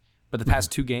late, but the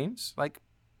past 2 games,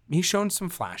 he's shown some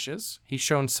flashes. He's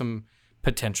shown some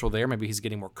potential there. Maybe he's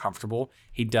getting more comfortable.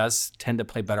 He does tend to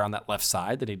play better on that left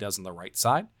side than he does on the right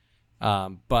side.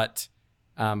 But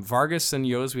Vargas and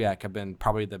Jozwiak have been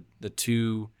probably the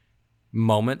 2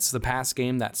 moments the past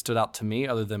game that stood out to me,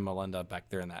 other than Melinda back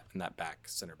there in that back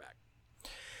center back.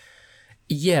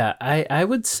 Yeah, I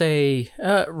would say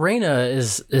Reyna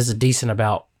is decent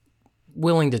about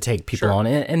willing to take people on,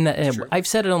 and I've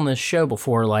said it on this show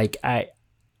before.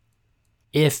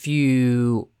 If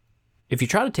you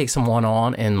try to take someone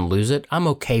on and lose it, I'm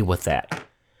okay with that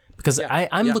because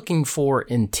I'm looking for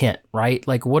intent, right?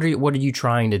 Like what are you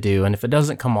trying to do? And if it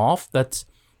doesn't come off, that's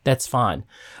fine.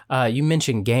 You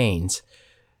mentioned Gaines.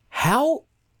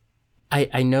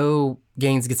 I know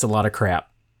Gaines gets a lot of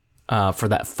crap for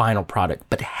that final product,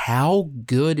 but how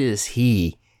good is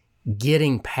he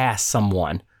getting past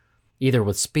someone either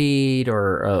with speed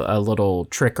or a little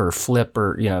trick or flip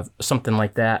or something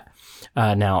like that.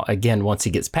 Now again, once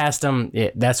he gets past him,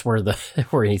 that's where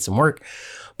where he needs some work.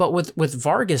 But with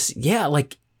Vargas, yeah,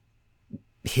 like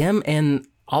him and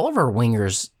all of our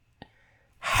wingers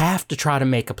have to try to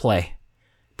make a play,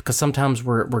 because sometimes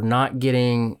we're not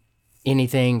getting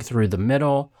anything through the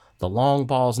middle. The long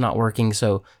ball's not working.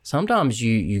 So sometimes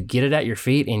you get it at your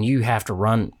feet and you have to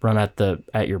run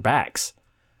at your backs.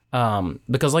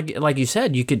 Because like you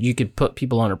said, you could put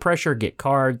people under pressure, get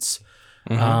cards,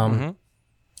 and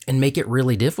make it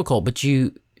really difficult. But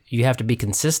you have to be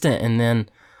consistent, and then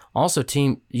also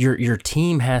your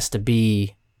team has to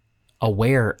be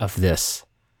aware of this.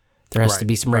 There has to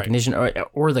be some recognition,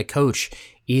 or the coach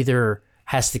either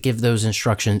has to give those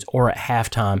instructions, or at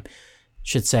halftime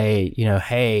should say,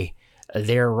 hey,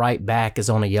 their right back is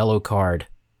on a yellow card.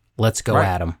 Let's go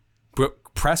at him.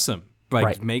 Press him.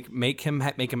 Make him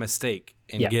make a mistake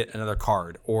and get another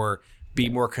card, or be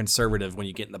more conservative when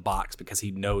you get in the box because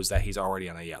he knows that he's already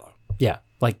on a yellow. Yeah,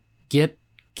 like get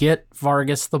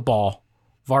Vargas the ball.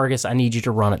 Vargas, I need you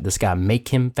to run at this guy. Make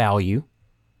him foul you,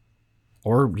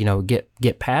 or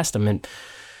get past him.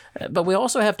 But we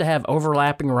also have to have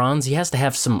overlapping runs. He has to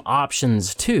have some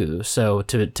options too. So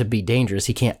to be dangerous,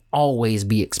 he can't always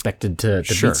be expected to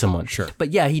beat someone. Sure.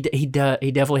 But yeah, he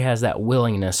definitely has that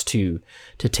willingness to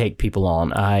take people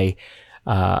on.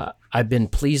 I've been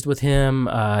pleased with him.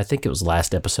 I think it was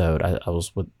last episode. I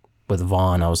was with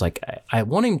Vaughn. I was like, I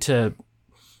want him to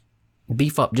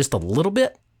beef up just a little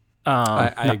bit.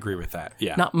 I agree with that.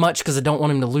 Yeah, not much, because I don't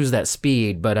want him to lose that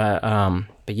speed. But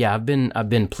yeah, I've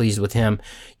been pleased with him.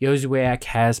 Joziak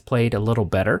has played a little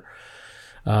better.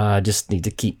 Just need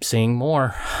to keep seeing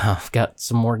more. I've got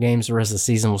some more games the rest of the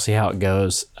season. We'll see how it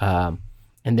goes. And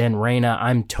then Reyna,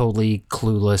 I'm totally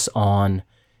clueless on,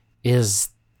 is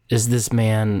this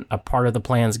man a part of the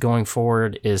plans going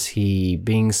forward? Is he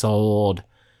being sold?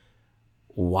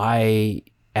 Why,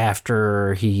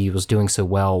 after he was doing so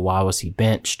well, why was he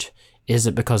benched? Is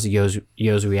it because of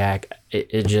Joziak?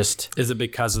 It just... Is it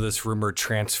because of this rumored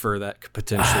transfer that could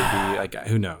potentially be, like,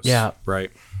 who knows? Yeah.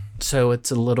 Right. So it's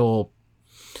a little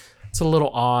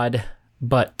odd,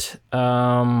 but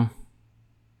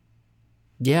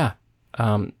yeah.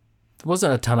 There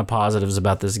wasn't a ton of positives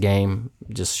about this game,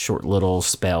 just short little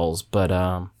spells, but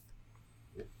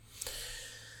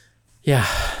yeah.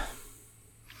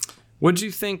 What did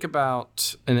you think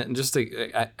about, and just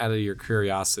out of your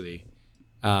curiosity,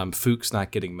 Fuchs not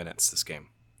getting minutes this game?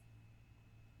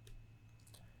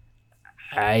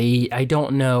 I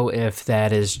don't know if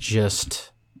that is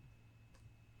just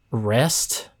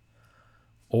rest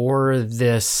or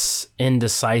this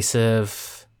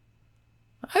indecisive,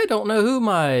 I don't know who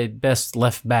my best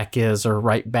left back is or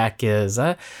right back is.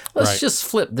 Let's just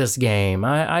flip this game.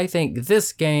 I think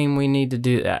this game we need to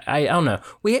do. I don't know.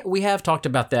 We have talked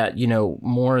about that.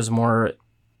 More is more.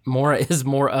 Mora is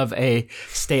more of a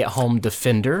stay-at-home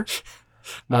defender.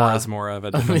 Mora is more of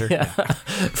a defender. Yeah.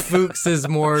 Fuchs is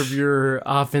more of your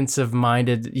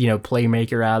offensive-minded,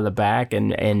 playmaker out of the back,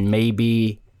 and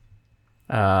maybe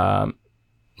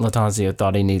Lattanzio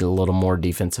thought he needed a little more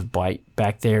defensive bite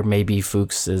back there. Maybe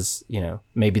Fuchs is,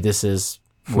 maybe this is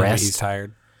rest.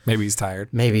 Maybe he's tired.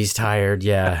 Maybe he's tired.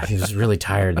 Yeah, he was really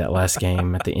tired that last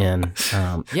game at the end.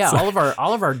 Yeah,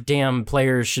 all of our damn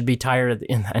players should be tired at the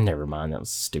end. Never mind, that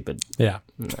was stupid. Yeah.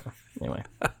 No. Anyway.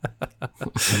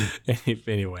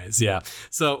 Anyways, yeah.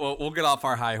 So we'll get off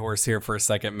our high horse here for a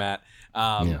second, Matt.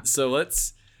 So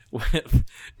let's.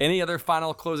 Any other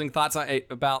final closing thoughts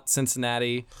about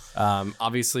Cincinnati?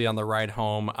 Obviously, on the ride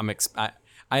home,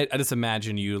 I just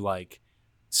imagine you like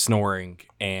snoring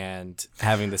and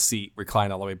having the seat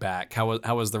reclined all the way back.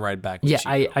 How was the ride back? Yeah,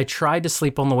 I tried to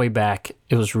sleep on the way back.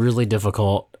 It was really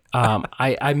difficult.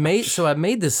 I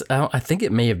made this. I think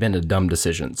it may have been a dumb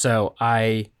decision. So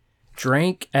I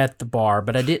drank at the bar,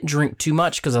 but I didn't drink too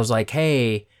much because I was like,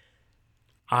 hey,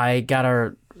 I got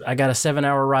a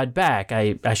 7-hour ride back.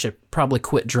 I should probably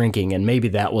quit drinking, and maybe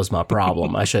that was my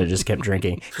problem. I should have just kept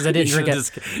drinking because I didn't drink.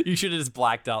 You should have just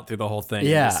blacked out through the whole thing.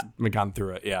 Yeah, and just gone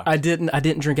through it. Yeah, I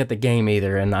didn't drink at the game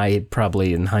either, and I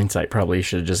probably, in hindsight, probably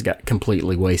should have just got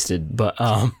completely wasted. But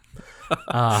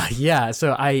yeah.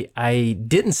 So I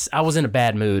didn't. I was in a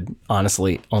bad mood,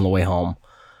 honestly, on the way home.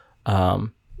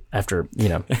 After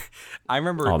I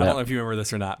remember. I don't know if you remember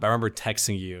this or not, but I remember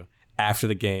texting you after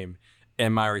the game.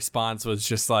 And my response was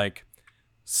just like,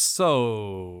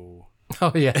 so.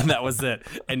 Oh, yeah. And that was it.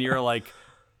 And you're like,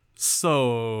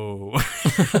 So,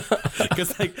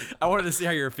 because like I wanted to see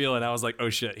how you were feeling. I was like, oh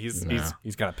shit, he's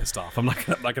kind of pissed off. I'm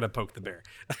not gonna poke the bear.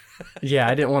 Yeah,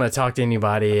 I didn't want to talk to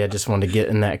anybody. I just wanted to get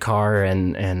in that car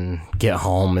and get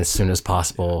home as soon as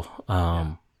possible.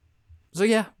 So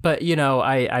yeah, but you know,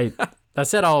 I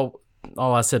said all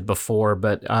I said before,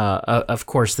 but of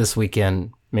course this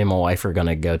weekend me and my wife are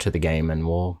gonna go to the game and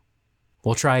we'll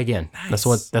try again.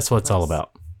 Nice. That's what it's all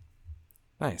about.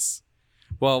 Nice.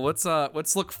 Well, let's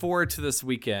look forward to this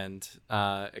weekend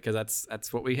because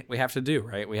that's what we have to do,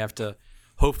 right? We have to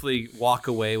hopefully walk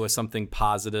away with something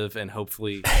positive and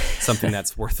hopefully something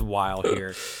that's worthwhile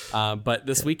here. But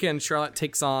this weekend, Charlotte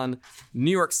takes on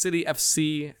New York City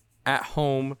FC at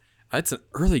home. It's an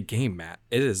early game, Matt.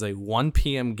 It is a 1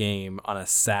 p.m. game on a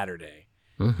Saturday.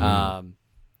 Mm-hmm.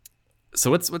 So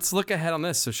let's look ahead on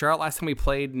this. So Charlotte, last time we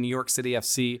played New York City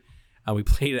FC, we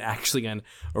played it actually in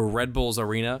a Red Bulls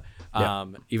Arena,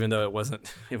 even though it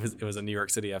wasn't. It was a New York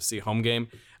City FC home game,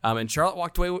 and Charlotte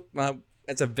walked away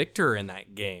as a victor in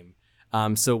that game.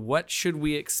 So what should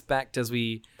we expect as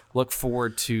we look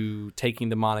forward to taking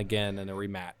them on again in a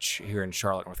rematch here in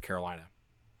Charlotte, North Carolina?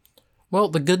 Well,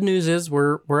 the good news is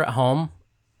we're at home.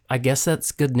 I guess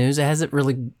that's good news. It hasn't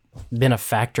really been a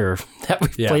factor that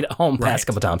we've played at home past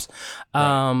couple times,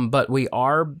 but we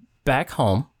are back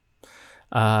home.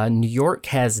 New York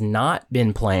has not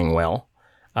been playing well.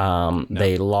 No.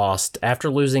 They lost after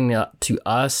losing to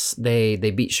us. They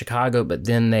beat Chicago, but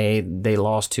then they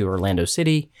lost to Orlando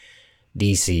City,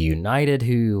 DC United,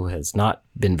 who has not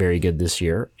been very good this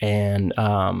year, and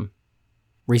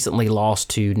recently lost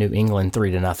to New England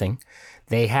 3-0.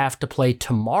 They have to play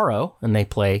tomorrow, and they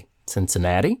play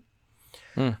Cincinnati.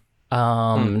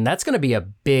 That's going to be a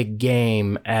big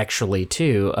game, actually,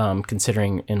 too,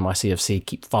 considering NYCFC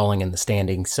keep falling in the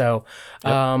standings. So,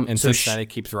 and so Cincinnati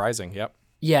keeps rising. Yep.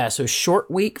 Yeah. So short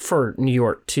week for New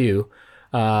York too.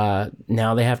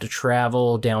 Now they have to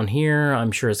travel down here.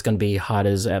 I'm sure it's going to be hot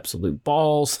as absolute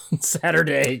balls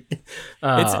Saturday.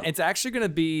 It's actually going to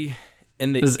be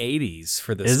in the 80s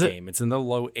for this game. It's in the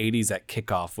low 80s at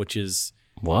kickoff, which is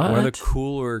one of the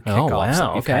cooler kickoffs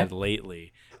that we've had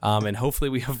lately. And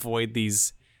hopefully we avoid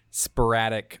these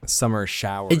sporadic summer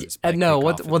showers. No,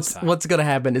 what's going to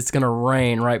happen? It's going to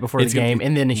rain right before the game,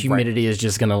 and then the humidity is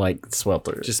just going to like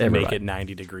swelter. Just make it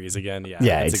 90 degrees again. Yeah,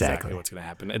 that's exactly what's going to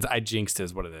happen. I jinxed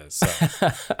is what it is. So.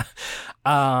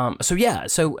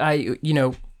 So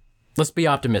let's be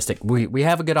optimistic. We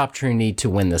have a good opportunity to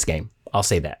win this game. I'll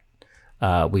say that.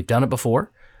 We've done it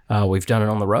before. We've done it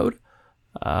on the road.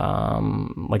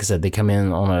 Like I said, they come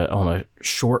in on a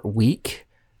short week.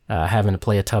 Having to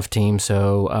play a tough team,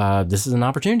 so this is an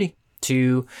opportunity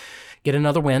to get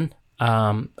another win.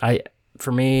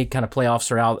 For me, kind of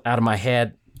playoffs are out of my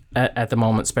head at the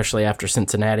moment, especially after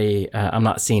Cincinnati. I'm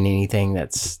not seeing anything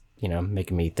that's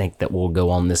making me think that we'll go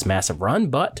on this massive run,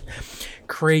 but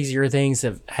crazier things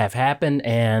have happened,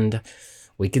 and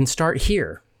we can start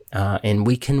here, and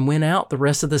we can win out the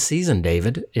rest of the season,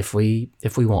 David, if we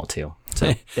want to.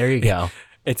 So there you go.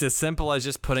 It's as simple as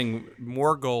just putting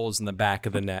more goals in the back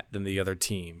of the net than the other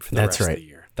team for the rest of the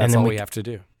year. That's all we have to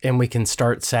do. And we can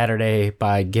start Saturday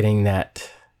by getting that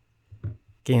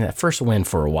first win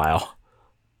for a while.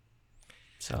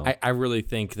 So I really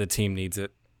think the team needs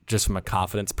it just from a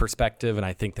confidence perspective, and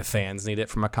I think the fans need it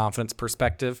from a confidence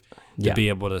perspective to be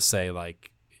able to say, like,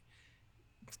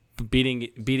 beating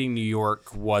New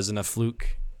York wasn't a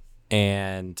fluke,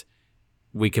 and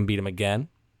we can beat them again,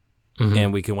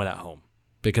 and we can win at home.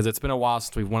 Because it's been a while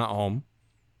since we've won at home,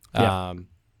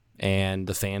 and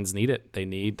the fans need it. They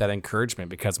need that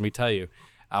encouragement because let me tell you,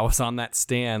 I was on that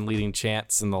stand leading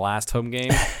chants in the last home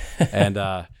game, and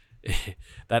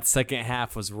that second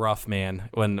half was rough, man.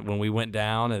 When we went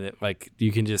down, and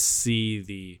you can just see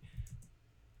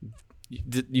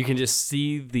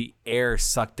the air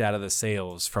sucked out of the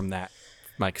sails from that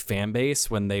fan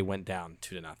base when they went down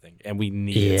 2-0, and we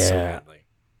need it so badly.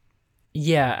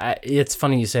 Yeah, it's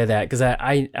funny you say that because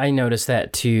I noticed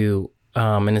that too,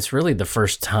 and it's really the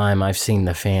first time I've seen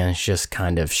the fans just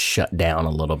kind of shut down a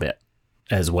little bit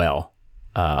as well.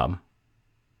 So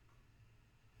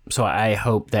I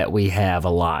hope that we have a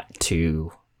lot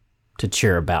to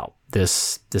cheer about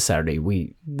this Saturday.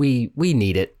 We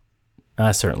need it.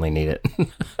 I certainly need it.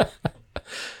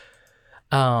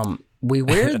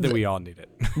 We all need it.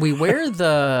 We wear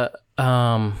the.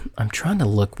 I'm trying to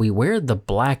look. We wear the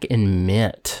black and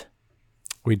mint.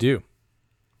 We do.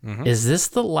 Mm-hmm. Is this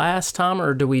the last time,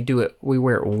 or do we do it? We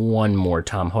wear it one more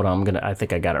time. Hold on, I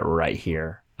think I got it right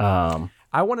here.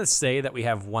 I want to say that we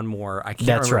have one more. I can't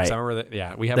That's remember. right. I remember that.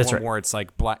 Yeah, we have That's one right. more. It's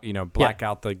like black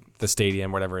out the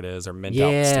stadium, whatever it is, or mint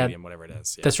out Yeah. the stadium, whatever it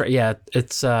is. Yeah. That's right. Yeah,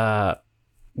 it's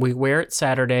we wear it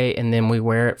Saturday, and then we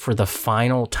wear it for the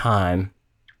final time,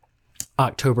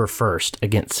 October 1st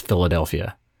against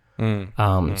Philadelphia.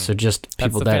 So just That's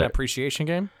people the that fan appreciation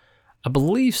game. I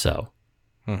believe so.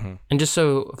 And just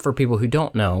so for people who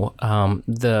don't know,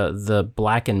 the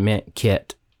black and mint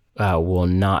kit will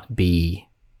not be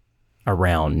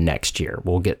around next year.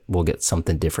 We'll get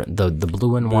something different. The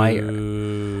blue and white.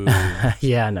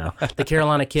 Yeah, I know. The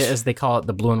Carolina kit, as they call it,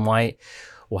 the blue and white,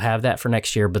 we'll have that for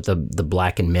next year, but the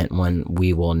black and mint one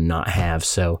we will not have.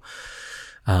 So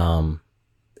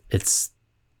it's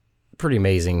pretty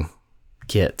amazing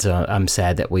kit. I'm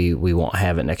sad that we won't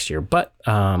have it next year, but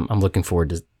I'm looking forward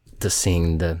to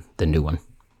seeing the new one.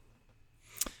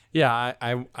 Yeah,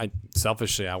 I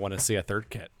selfishly I want to see a third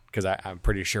kit because I'm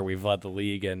pretty sure we've led the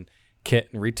league in kit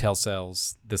and retail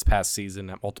sales this past season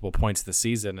at multiple points of the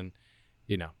season, and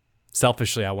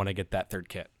selfishly I want to get that third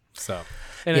kit. So,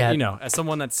 and Yeah. As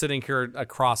someone that's sitting here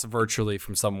across virtually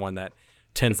from someone that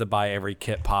tends to buy every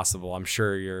kit possible, I'm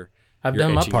sure I've you're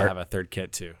done my itching part. to have a third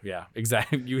kit too. Yeah,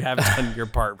 exactly. You have done your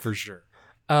part for sure.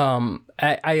 I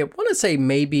want to say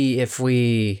maybe if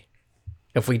we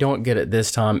don't get it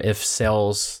this time,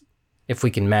 if we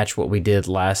can match what we did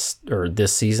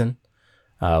this season,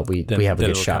 we have a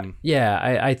good shot.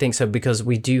 Yeah, I think so, because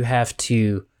we do have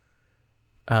to,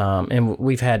 and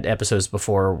we've had episodes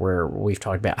before where we've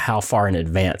talked about how far in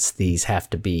advance these have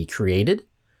to be created.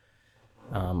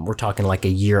 We're talking like a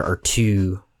year or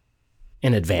two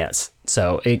in advance.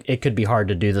 So it could be hard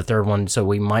to do the third one. So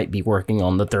we might be working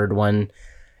on the third one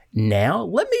now.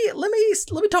 Let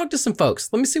me talk to some folks.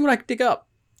 Let me see what I can dig up.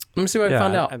 Let me see what I can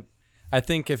find out. I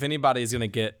think if anybody's going to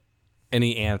get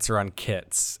any answer on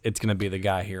kits, it's going to be the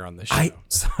guy here on the show.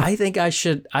 I think I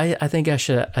should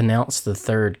announce the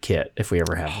third kit if we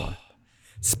ever have one.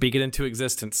 Speak it into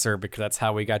existence, sir, because that's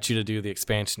how we got you to do the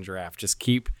expansion draft.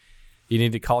 You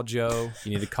need to call Joe,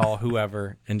 you need to call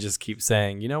whoever, and just keep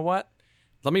saying, you know what?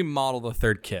 Let me model the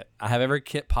third kit. I have every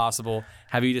kit possible.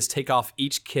 Have you just take off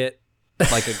each kit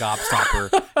like a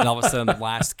gobstopper, and all of a sudden the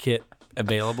last kit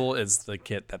available is the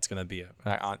kit that's going to be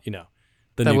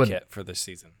the new kit for this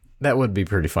season. That would be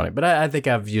pretty funny, but I think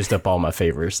I've used up all my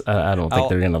favors. I don't think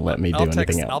they're going to let me do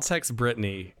anything else. I'll text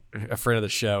Brittany, a friend of the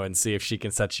show, and see if she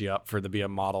can set you up to be a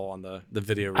model on the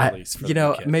video release.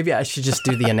 Maybe I should just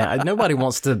do the announce. Nobody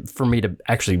wants for me to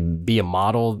actually be a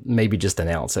model. Maybe just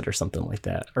announce it or something like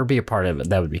that, or be a part of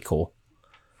it. That would be cool.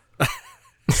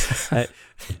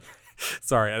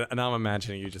 Sorry, now I'm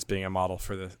imagining you just being a model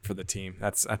for the team.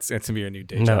 That's gonna be your new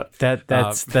day job. No,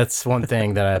 that's one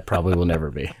thing that I probably will never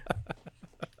be.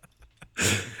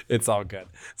 It's all good.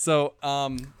 So,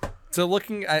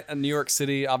 looking at New York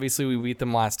City, obviously we beat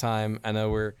them last time. I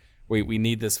know we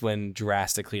need this win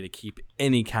drastically to keep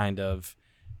any kind of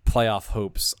playoff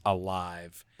hopes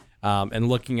alive. And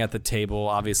looking at the table,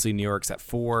 obviously New York's at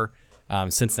 4,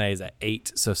 Cincinnati's at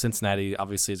 8. So Cincinnati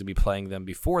obviously is going to be playing them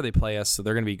before they play us, so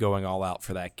they're going to be going all out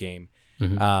for that game.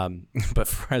 But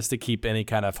for us to keep any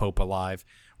kind of hope alive,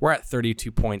 we're at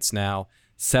 32 points now.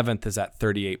 7th is at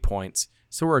 38 points.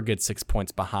 So we're a good 6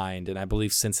 points behind, and I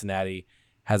believe Cincinnati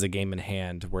has a game in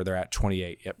hand where they're at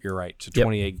 28. Yep, you're right. So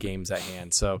 28 games at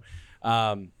hand. So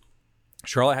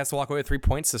Charlotte has to walk away with 3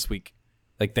 points this week.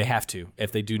 Like, they have to.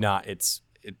 If they do not,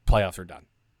 playoffs are done.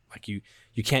 Like, you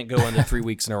can't go into 3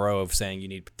 weeks in a row of saying you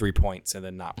need 3 points and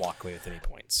then not walk away with any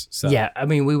points. So yeah, I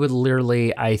mean, we would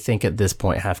literally, I think at this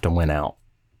point, have to win out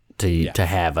to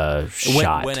have a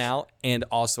shot. Win out and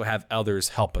also have others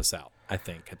help us out, I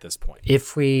think, at this point.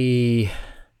 If we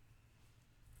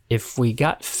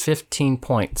got 15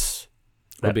 points,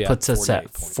 that puts us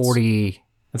at 40.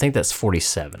 I think that's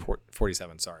 47.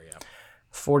 47, sorry, yeah.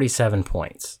 47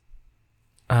 points.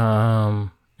 And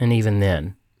even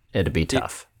then, it'd be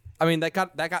tough.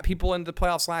 That got people into the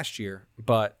playoffs last year,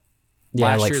 but yeah,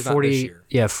 last like year's 40. Not this year.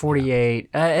 Yeah, 48.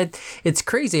 It's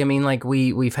crazy. I mean, like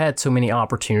we've had so many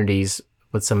opportunities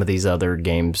with some of these other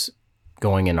games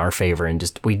going in our favor,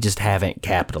 and we just haven't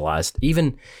capitalized.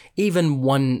 Even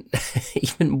one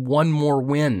more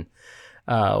win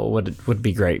would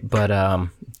be great, but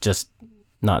just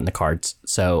not in the cards.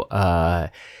 So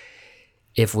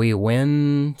if we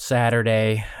win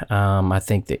Saturday, I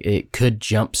think that it could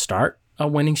jumpstart a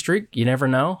winning streak. You never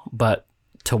know, but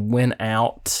to win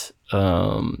out,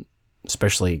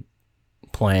 especially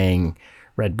playing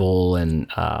Red Bull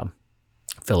and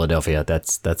Philadelphia,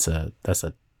 that's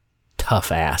a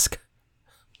tough ask,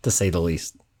 to say the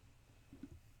least.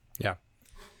 Yeah.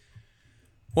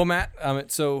 Well, Matt,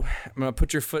 so I'm going to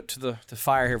put your foot to the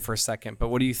fire here for a second, but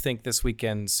what do you think this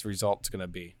weekend's result's going to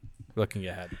be looking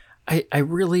ahead? I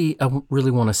really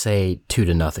want to say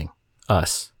 2-0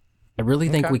 us. I really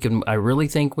think we can. I really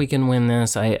think we can win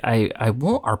this. I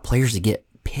want our players to get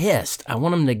pissed. I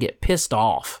want them to get pissed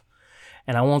off,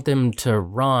 and I want them to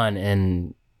run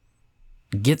and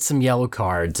get some yellow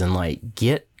cards and like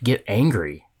get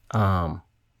angry, and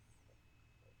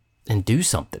do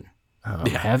something.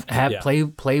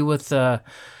 Play with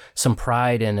some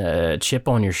pride and a chip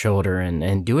on your shoulder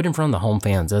and do it in front of the home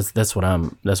fans. That's what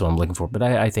I'm looking for. But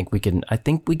I think we can. I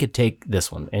think we could take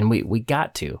this one, and we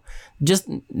got to, just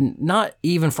not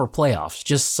even for playoffs,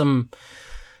 just some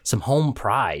home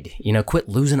pride. Quit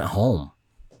losing at home.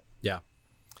 Yeah.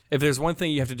 If there's one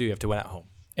thing you have to do, you have to win at home.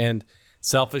 And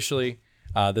selfishly,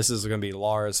 this is going to be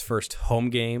Laura's first home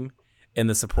game in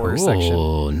the supporter section.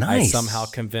 Oh, nice. I somehow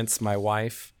convinced my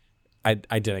wife. I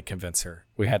didn't convince her.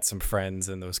 We had some friends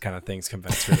and those kind of things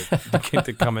convince her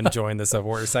to come and join the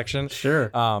supporter section.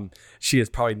 Sure. She is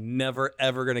probably never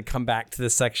ever going to come back to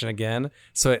this section again.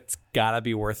 So it's gotta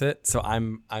be worth it. So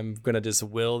I'm going to just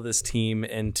will this team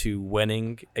into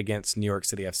winning against New York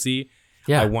City FC.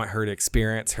 Yeah. I want her to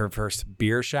experience her first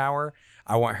beer shower.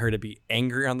 I want her to be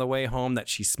angry on the way home that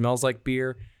she smells like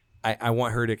beer. I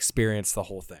want her to experience the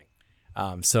whole thing.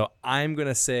 So I'm going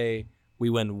to say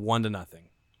we win 1-0.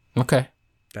 Okay.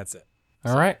 That's it.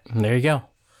 All right. There you go.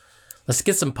 Let's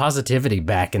get some positivity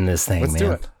back in this thing, Let's man.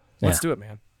 do it. Let's do it,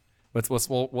 man.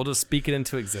 We'll just speak it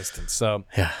into existence. So,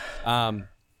 yeah.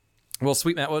 Well,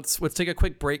 sweet Matt, let's take a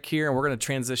quick break here, and we're going to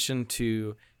transition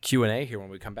to Q&A here when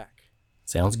we come back.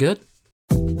 Sounds good.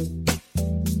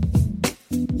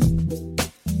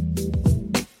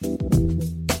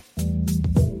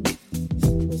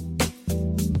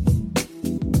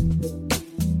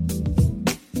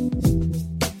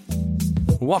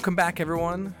 Welcome back,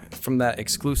 everyone, from that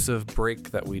exclusive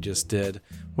break that we just did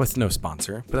with no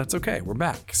sponsor, but that's okay. We're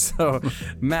back. So,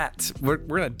 Matt, we're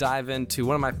going to dive into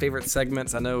one of my favorite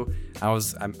segments. I know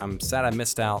I'm sad I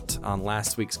missed out on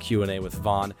last week's Q&A with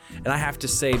Vaughn, and I have to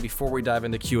say, before we dive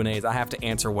into Q&As, I have to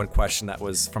answer one question that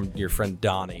was from your friend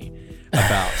Donnie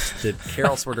about did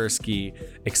Carol Swiderski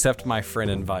accept my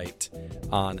friend invite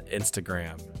on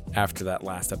Instagram after that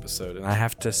last episode? And I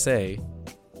have to say,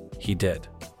 he did.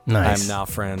 Nice. I'm now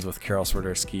friends with Carol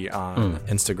Swiderski on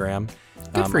Instagram.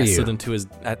 Good for you. I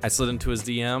slid into his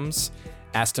DMs,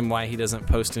 asked him why he doesn't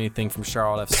post anything from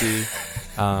Charlotte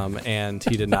FC, and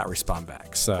he did not respond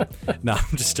back. So, no,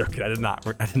 I'm just joking. I did not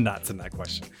send that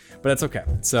question, but that's okay.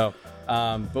 So,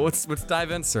 but let's dive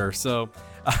in, sir. So,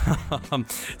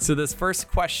 so this first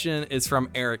question is from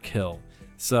Eric Hill.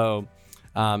 So,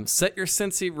 set your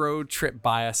Cincy road trip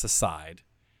bias aside.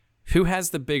 Who has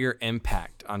the bigger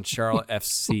impact on Charlotte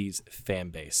FC's fan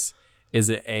base? Is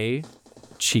it A,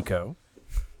 Chico?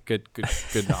 Good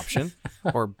option.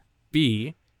 Or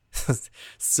B,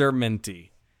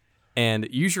 Sir-Minty? And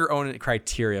use your own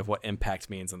criteria of what impact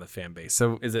means on the fan base.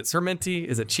 So is it Sir-Minty?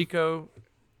 Is it Chico?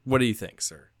 What do you think,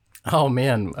 sir? Oh,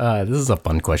 man. This is a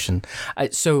fun question.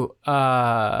 So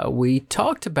we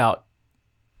talked about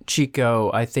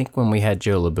Chico, I think, when we had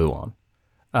Joe LeBou on.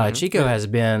 Chico has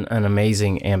been an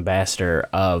amazing ambassador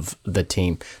of the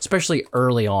team, especially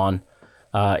early on,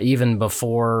 even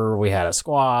before we had a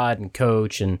squad and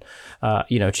coach. And,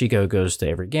 Chico goes to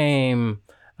every game.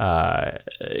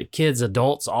 Kids,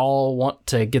 adults all want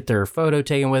to get their photo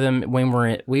taken with him.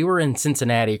 When we were in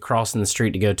Cincinnati, crossing the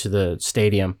street to go to the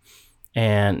stadium,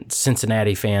 and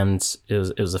Cincinnati fans,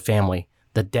 it was a family.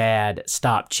 The dad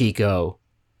stopped Chico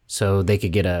so they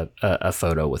could get a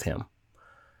photo with him.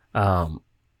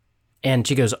 And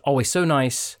Chico's always so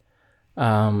nice,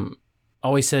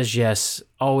 always says yes,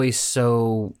 always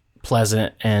so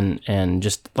pleasant, and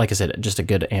just, like I said, just a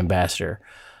good ambassador.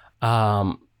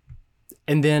 And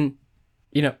then,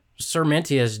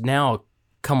 Sir-Minty has now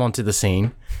come onto the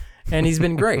scene, and he's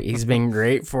been great. He's been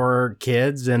great for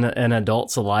kids and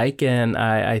adults alike, and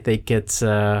I think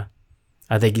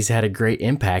I think he's had a great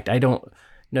impact. I don't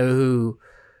know who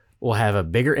will have a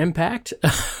bigger impact.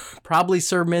 Probably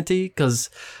Sir-Minty, because,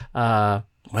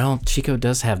 Chico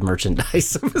does have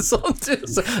merchandise of his own too.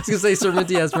 So I was going to say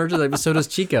Sir-Minty has merchandise, but so does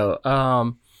Chico.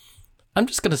 I'm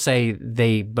just going to say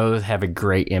they both have a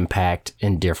great impact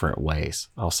in different ways.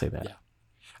 I'll say that. Yeah.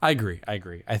 I agree.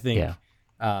 I think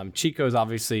Chico's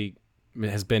obviously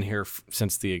has been here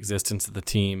since the existence of the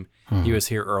team. Mm-hmm. He was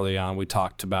here early on. We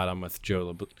talked about him with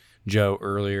Joe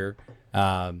earlier.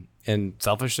 And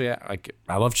selfishly, I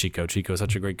love Chico. Chico's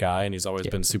such a great guy, and he's always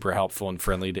been super helpful and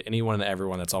friendly to anyone and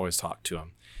everyone that's always talked to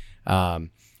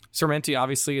him. Sermenti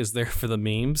obviously is there for the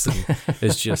memes and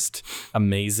is just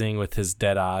amazing with his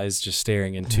dead eyes, just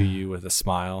staring into you with a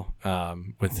smile,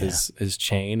 with his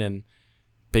chain and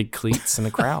big cleats and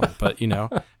a crown. But,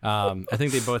 I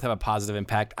think they both have a positive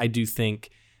impact. I do think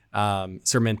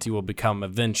Sermenti will become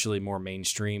eventually more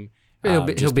mainstream.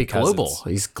 He'll be global.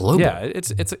 He's global. Yeah,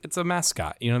 it's a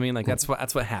mascot. You know what I mean? Like that's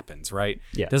what happens, right?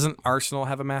 Yeah. Doesn't Arsenal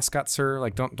have a mascot, sir?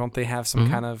 Like don't they have some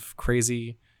kind of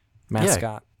crazy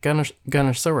mascot? Yeah,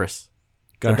 Gunnersaurus.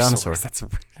 Gunnersaurus.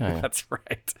 That's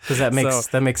right. Because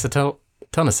that makes a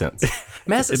ton of sense.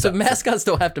 Mascots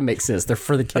don't have to make sense. They're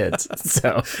for the kids.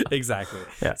 So exactly.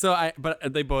 Yeah.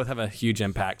 But they both have a huge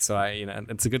impact. So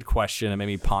it's a good question. It made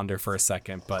me ponder for a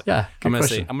second. But yeah, I'm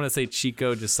gonna say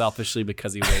Chico just selfishly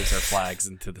because he waves our flags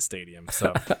into the stadium.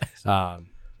 So,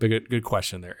 but good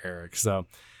question there, Eric. So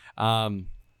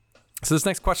this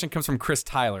next question comes from Chris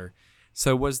Tyler.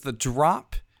 So was the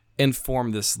drop in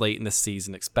form this late in the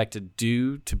season expected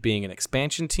due to being an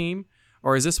expansion team?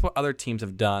 Or is this what other teams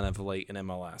have done of late in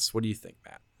MLS? What do you think,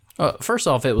 Matt? First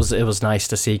off, it was nice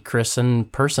to see Chris in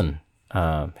person.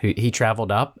 He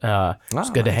traveled up. It's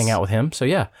good to hang out with him. So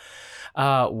yeah,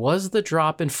 was the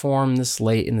drop in form this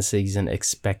late in the season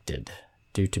expected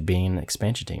due to being an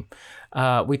expansion team?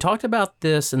 We talked about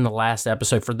this in the last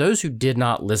episode. For those who did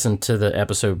not listen to the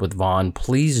episode with Vaughn,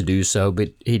 please do so. But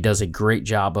he does a great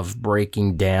job of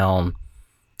breaking down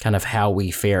kind of how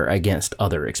we fare against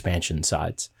other expansion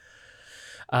sides.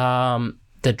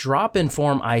 The drop in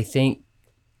form, I think,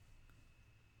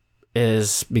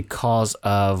 is because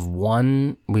of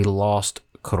one, we lost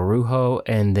Corujo,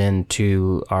 and then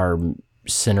two, our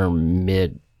center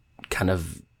mid kind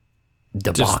of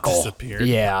debacle. Just disappeared.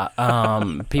 Yeah.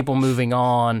 People moving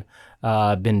on.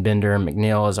 Ben Bender and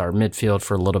McNeil as our midfield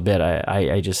for a little bit.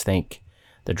 I just think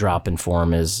the drop in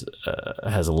form has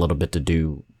a little bit to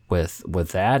do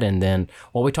with that. And then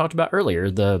what we talked about earlier,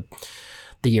 the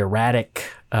erratic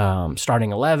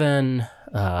starting 11,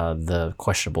 the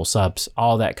questionable subs,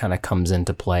 all that kind of comes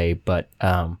into play. But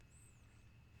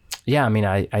yeah, I mean,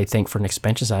 I think for an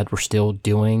expansion side, we're still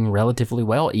doing relatively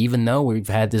well, even though we've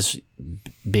had this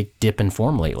big dip in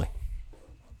form lately.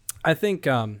 I think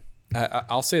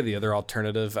I'll say the other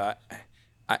alternative.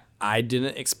 I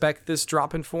didn't expect this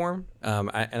drop in form,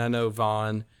 and I know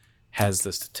Vaughn has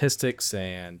the statistics,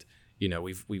 and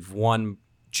we've won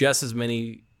just as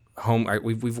many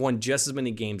we've won just as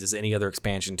many games as any other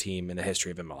expansion team in the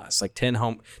history of MLS. Like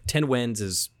 10 wins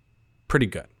is pretty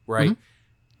good, right? Mm-hmm.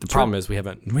 The problem is we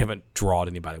haven't drawed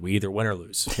anybody. We either win or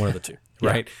lose, one of the two,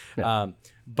 right? Yeah.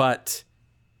 But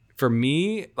for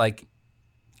me, like,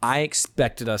 I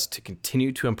expected us to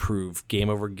continue to improve game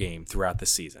over game throughout the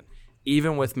season,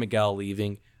 even with Miguel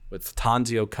leaving, with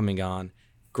Tanzio coming on.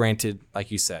 Granted,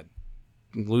 like you said,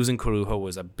 losing Corujo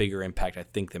was a bigger impact, I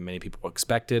think, than many people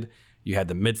expected. You had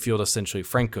the midfield, essentially,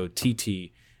 Franco,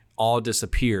 TT, all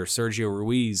disappear. Sergio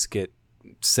Ruiz get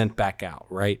sent back out,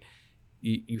 right?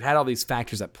 You had all these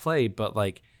factors at play, but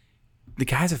like the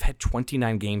guys have had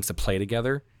 29 games to play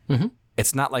together. Mm-hmm.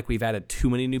 It's not like we've added too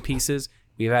many new pieces.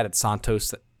 We've added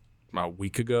Santos a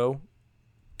week ago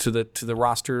to the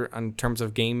roster in terms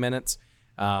of game minutes.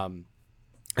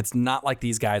 It's not like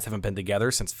these guys haven't been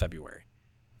together since February.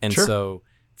 And so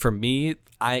for me,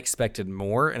 I expected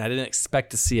more, and I didn't expect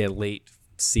to see a late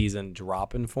season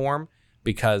drop in form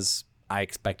because I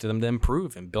expected them to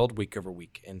improve and build week over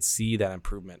week and see that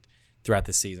improvement throughout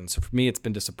the season. So for me, it's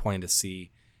been disappointing to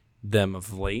see them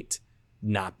of late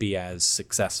not be as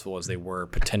successful as they were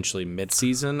potentially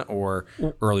mid-season or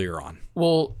earlier on.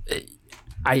 Well,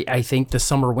 I think the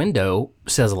summer window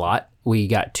says a lot. We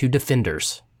got 2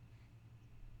 defenders.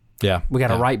 Yeah. We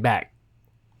got a right back.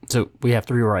 So we have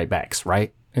 3 right backs,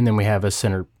 right? And then we have a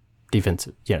center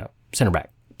defensive, center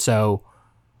back. So,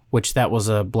 which that was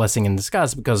a blessing in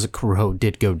disguise because Corujo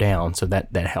did go down. So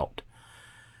that helped.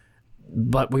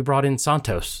 But we brought in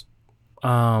Santos.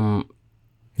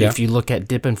 If you look at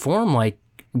dip in form, like,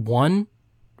 1,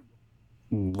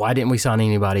 why didn't we sign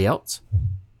anybody else?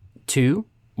 2,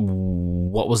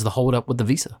 what was the holdup with the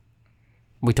visa?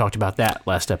 We talked about that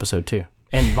last episode too.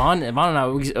 And Vaughn and I,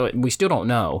 we still don't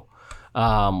know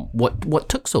what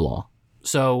took so long.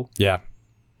 So yeah.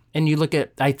 And you look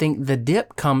at, I think the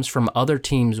dip comes from other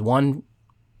teams, one,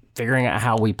 figuring out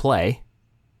how we play,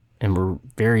 and we're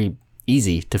very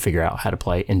easy to figure out how to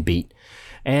play and beat.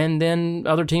 And then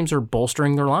other teams are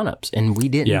bolstering their lineups, and we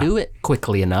didn't do it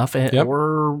quickly enough,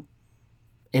 or,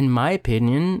 in my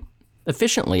opinion,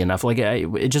 efficiently enough. Like,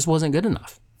 it just wasn't good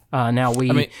enough.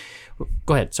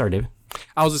 Go ahead. Sorry, David.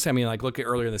 I was just saying, like, look at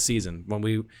earlier in the season when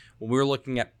we were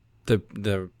looking at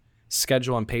the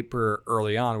schedule on paper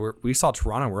early on. We saw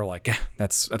Toronto. We're like,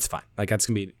 that's fine. Like, that's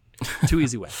gonna be 2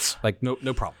 easy wins. Like no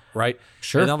problem, right?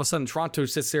 Sure. And all of a sudden Toronto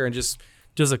sits there and just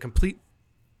does a complete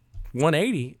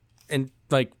 180 and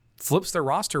like flips their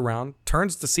roster around,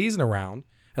 turns the season around,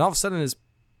 and all of a sudden is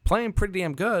playing pretty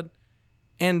damn good.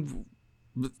 And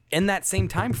in that same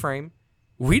time frame,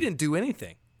 we didn't do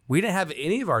anything. We didn't have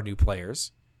any of our new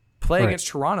players play against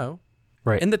Toronto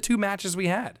in the 2 matches we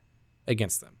had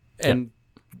against them. And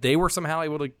they were somehow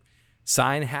able to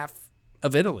sign half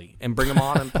of Italy and bring them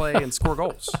on and play and score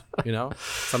goals, you know?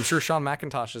 So I'm sure Sean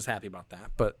McIntosh is happy about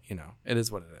that, but, you know, it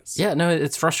is what it is. Yeah, no,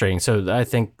 it's frustrating. So I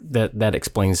think that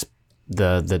explains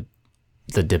the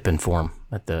dip in form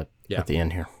at the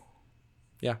end here.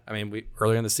 Yeah, I mean, we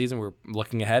earlier in the season, we were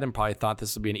looking ahead and probably thought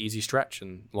this would be an easy stretch,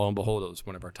 and lo and behold, it was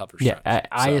one of our tougher stretches. Yeah,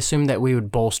 I assumed that we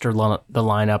would bolster the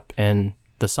lineup in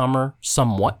the summer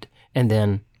somewhat, and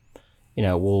then, you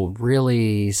know, we'll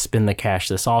really spend the cash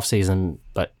this offseason,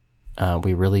 but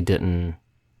we really didn't.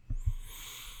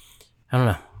 I don't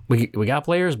know. We got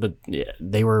players, but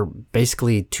they were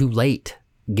basically too late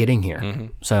getting here. Mm-hmm.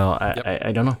 So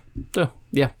I don't know. So,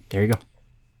 yeah, there you go.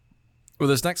 Well,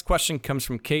 this next question comes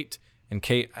from Kate. And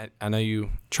Kate, I know you...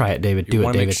 Try it, David. Do it, David. You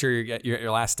want to make sure you get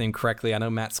your last name correctly. I know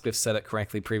Matt Swift said it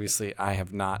correctly previously. I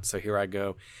have not, so here I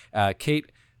go. Kate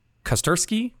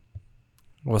Kosterski.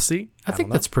 We'll see. I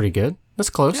think that's pretty good. That's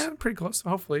close. Yeah, pretty close.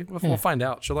 Hopefully. We'll find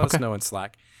out. She'll let us know in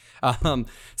Slack. So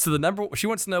she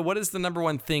wants to know, what is the number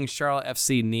one thing Charlotte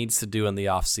FC needs to do in the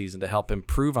offseason to help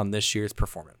improve on this year's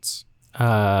performance?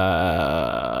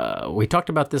 We talked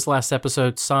about this last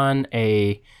episode. Sign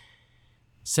a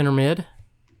center mid,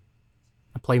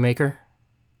 a playmaker,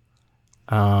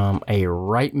 a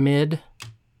right mid,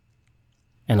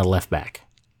 and a left back.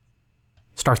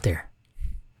 Start there.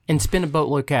 And spend a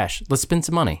boatload of cash. Let's spend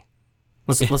some money.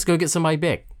 Let's go get somebody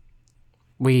big.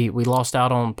 We lost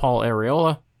out on Paul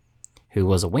Areola, who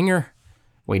was a winger.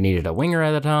 We needed a winger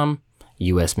at the time.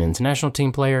 U.S. men's national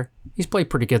team player. He's played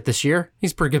pretty good this year.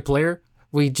 He's a pretty good player.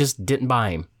 We just didn't buy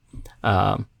him.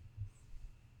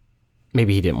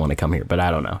 Maybe he didn't want to come here, but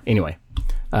I don't know. Anyway.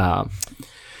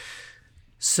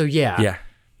 So yeah,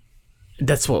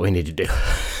 that's what we need to do.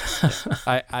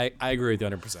 I agree with you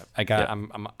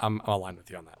 100%. I'm aligned with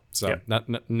you on that. So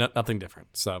nothing different.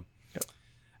 So,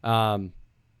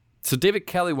 so David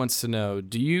Kelly wants to know: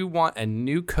 do you want a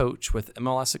new coach with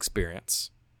MLS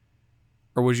experience,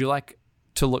 or would you like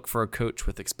to look for a coach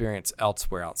with experience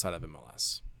elsewhere outside of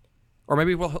MLS? Or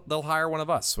maybe they'll hire one of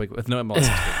us with no MLS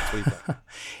experience. What do you think?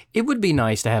 It would be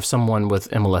nice to have someone with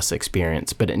MLS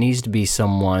experience, but it needs to be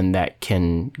someone that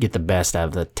can get the best out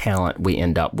of the talent we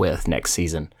end up with next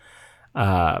season.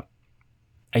 I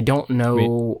don't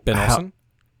know. Ben Olsen?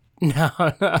 No.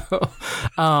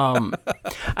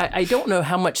 I don't know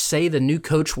how much say the new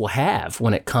coach will have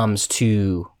when it comes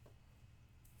to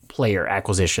player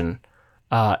acquisition.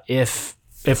 If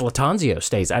Latanzio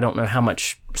stays, I don't know how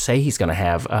much say he's going to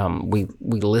have. We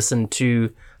listened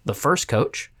to the first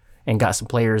coach and got some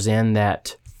players in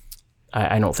that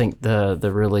I don't think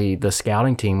the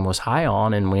scouting team was high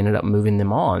on, and we ended up moving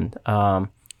them on.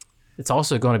 It's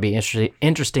also going to be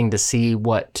interesting to see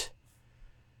what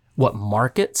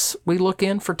markets we look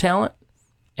in for talent,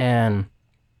 and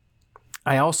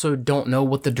I also don't know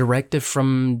what the directive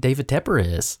from David Tepper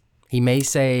is. He may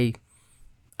say,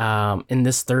 in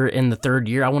the third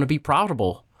year, I want to be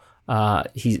profitable.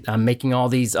 I'm making all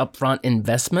these upfront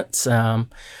investments. So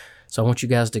I want you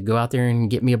guys to go out there and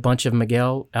get me a bunch of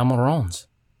Miguel Almirons.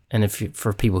 And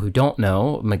for people who don't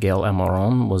know, Miguel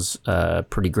Almiron was a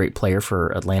pretty great player for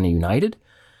Atlanta United.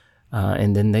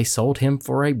 And then they sold him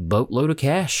for a boatload of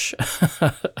cash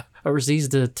overseas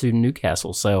to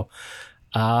Newcastle. So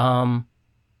there's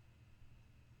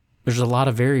a lot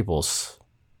of variables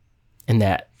in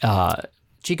that.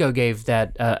 Chico gave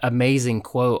that amazing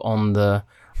quote on the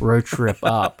road trip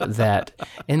up that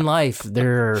in life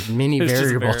there are many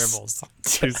variables.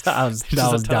 I was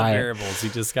dying. Variables.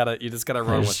 You just gotta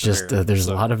run with it. There's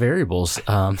a lot of variables. So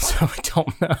I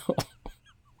don't know.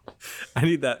 I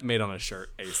need that made on a shirt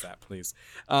ASAP, please.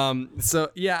 So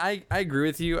yeah, I agree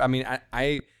with you. I mean,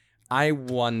 I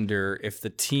wonder if the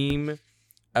team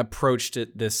approached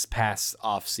it this past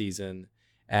off season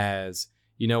as,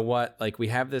 you know what, like we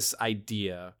have this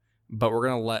idea, but we're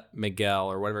going to let Miguel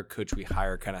or whatever coach we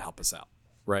hire kind of help us out,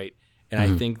 right? And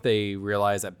I think they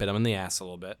realize that bit them in the ass a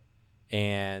little bit.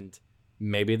 And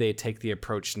maybe they take the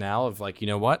approach now of like, you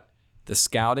know what? The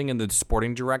scouting and the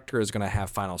sporting director is going to have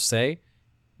final say.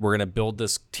 We're going to build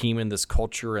this team and this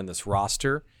culture and this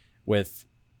roster with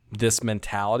this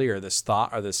mentality or this thought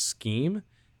or this scheme.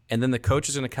 And then the coach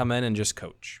is going to come in and just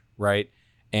coach, right?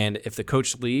 And if the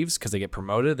coach leaves because they get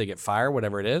promoted, they get fired,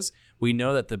 whatever it is, we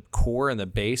know that the core and the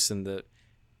base and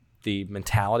the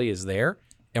mentality is there,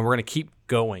 and we're going to keep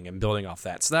going and building off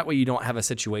that. So that way you don't have a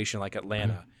situation like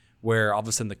Atlanta where all of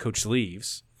a sudden the coach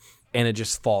leaves and it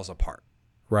just falls apart,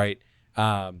 right?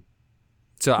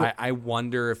 So I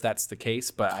wonder if that's the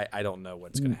case, but I don't know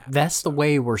what's going to happen. That's the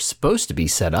way we're supposed to be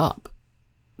set up.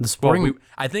 The sporting.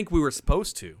 I think we were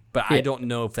supposed to, but I don't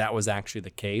know if that was actually the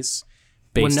case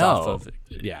based off of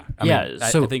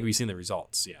I think we've seen the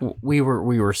results. Yeah, we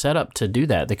were set up to do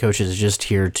that. The coach is just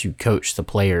here to coach the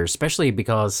players, especially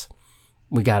because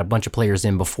we got a bunch of players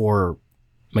in before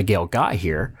Miguel got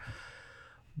here.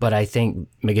 But I think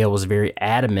Miguel was very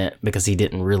adamant because he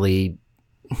didn't really.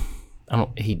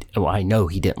 I know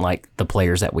he didn't like the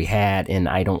players that we had, and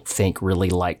I don't think really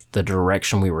liked the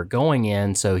direction we were going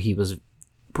in. So he was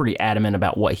pretty adamant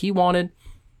about what he wanted.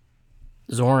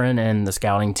 Zoran and the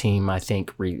scouting team, I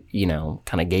think,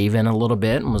 kind of gave in a little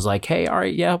bit and was like, hey, all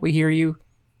right, yeah, we hear you.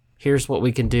 Here's what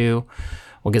we can do.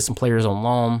 We'll get some players on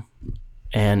loan.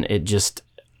 And it just,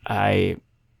 I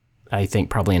think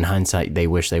probably in hindsight, they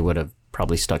wish they would have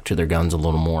probably stuck to their guns a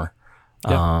little more.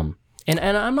 Yeah. And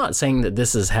I'm not saying that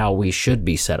this is how we should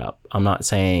be set up. I'm not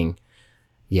saying,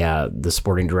 the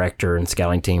sporting director and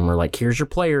scouting team were like, here's your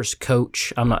players,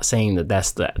 coach. I'm not saying that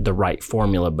that's the right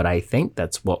formula, but I think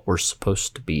that's what we're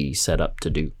supposed to be set up to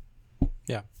do.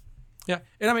 Yeah. Yeah.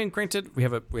 And I mean, granted, we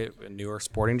have a newer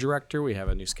sporting director. We have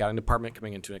a new scouting department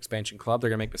coming into an expansion club. They're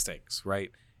going to make mistakes,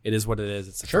 right? It is what it is.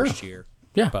 It's the first year.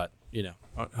 Yeah. But,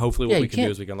 hopefully what we can do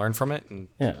is we can learn from it and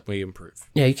we improve.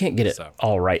 Yeah, you can't get it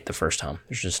all right the first time.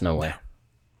 There's just no way.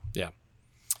 Yeah.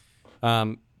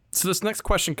 So this next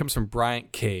question comes from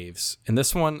Bryant Caves. And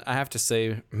this one, I have to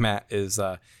say, Matt, is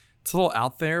it's a little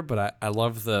out there, but I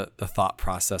love the thought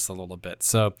process a little bit.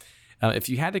 So if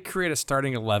you had to create a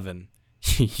starting 11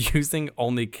 using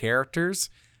only characters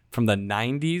from the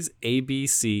 90s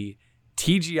ABC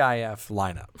TGIF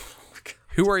lineup,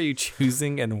 who are you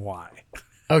choosing and why?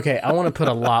 Okay, I want to put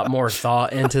a lot more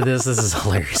thought into this. This is a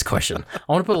hilarious question. I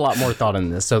want to put a lot more thought in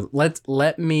this. So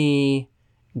let me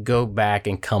go back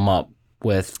and come up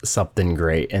with something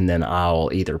great, and then I'll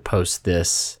either post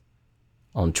this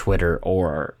on Twitter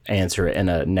or answer it in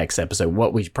a next episode.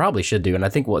 What we probably should do, and I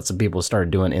think what some people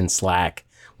started doing in Slack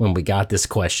when we got this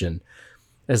question,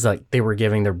 is like they were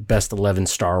giving their best 11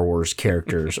 Star Wars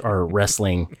characters or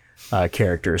wrestling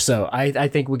characters. So I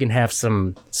think we can have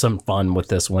some fun with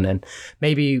this one, and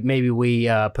maybe we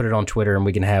put it on Twitter and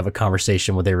we can have a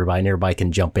conversation with everybody, and everybody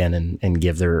can jump in and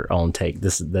give their own take.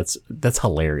 That's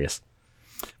hilarious.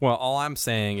 Well, all I'm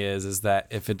saying is that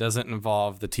if it doesn't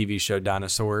involve the TV show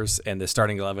Dinosaurs and the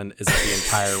starting 11 isn't the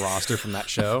entire roster from that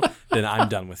show, then I'm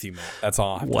done with you, Matt. That's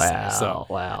all I have to say. So,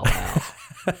 wow.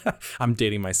 I'm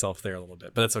dating myself there a little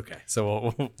bit, but that's okay.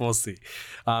 So we'll see.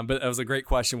 But it was a great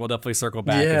question. We'll definitely circle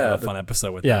back and have a fun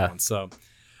episode with that one. So,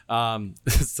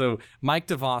 so Mike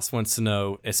DeVos wants to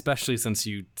know, especially since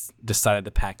you decided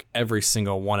to pack every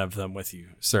single one of them with you,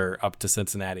 sir, up to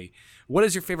Cincinnati. What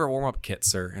is your favorite warm-up kit,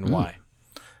 sir, and why?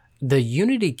 The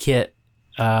Unity kit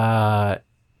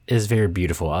is very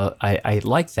beautiful. I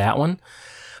like that one,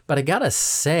 but I gotta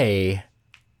say,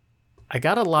 I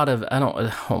got a lot of, I don't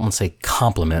want to say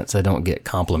compliments. I don't get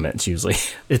compliments usually.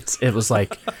 It was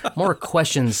like more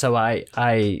questions. So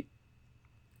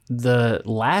the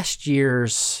last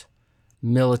year's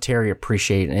military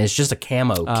appreciation, it's just a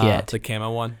camo kit. The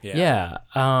camo one? Yeah.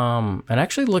 It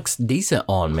actually looks decent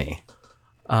on me.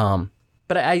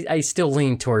 But I still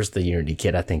lean towards the Unity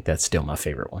kit. I think that's still my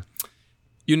favorite one.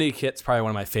 Unity kit's probably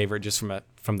one of my favorite, just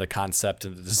from the concept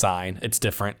and the design. It's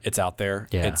different. It's out there.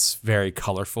 Yeah. It's very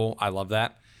colorful. I love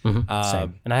that. Mm-hmm.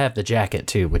 Same. And I have the jacket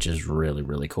too, which is really,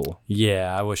 really cool.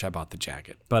 Yeah, I wish I bought the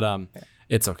jacket, but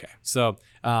it's okay. So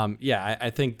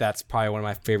I think that's probably one of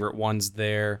my favorite ones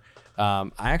there.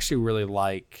 I actually really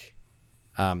like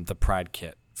the Pride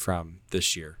kit from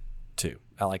this year too.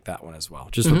 I like that one as well,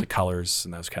 just with the colors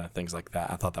and those kind of things like that.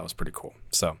 I thought that was pretty cool.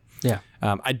 So yeah,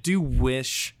 I do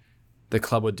wish the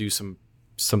club would do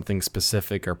something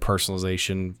specific or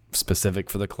personalization specific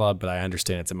for the club, but I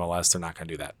understand it's MLS. They're not going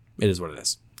to do that. It is what it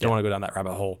is. Don't want to go down that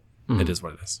rabbit hole. It is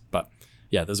what it is. But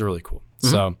yeah, those are really cool.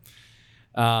 So,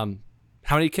 how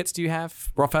many kits do you have?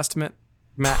 Rough estimate,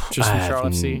 Matt, just from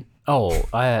Charlotte FC?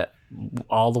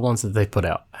 All the ones that they put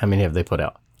out. How many have they put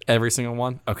out? Every single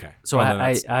one? Okay. So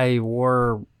I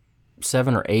wore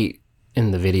 7 or 8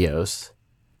 in the videos,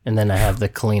 and then I have the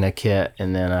Kalina kit,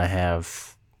 and then I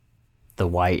have the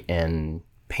white and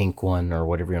pink one, or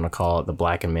whatever you want to call it, the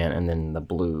black and mint, and then the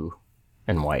blue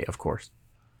and white, of course.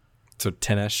 So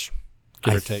 10-ish,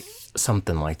 give or take?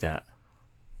 Something like that.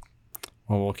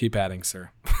 Well, we'll keep adding, sir.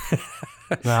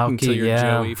 until you're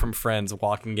yeah. Joey from Friends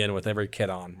walking in with every kid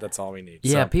on. That's all we need.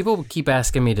 Yeah, So, people keep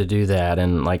asking me to do that,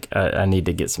 and like I need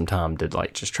to get some time to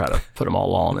like just try to put them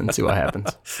all on and see what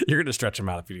happens. you're gonna stretch them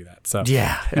out if you do that. So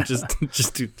Yeah.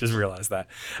 just realize that.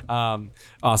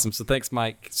 Awesome. So thanks,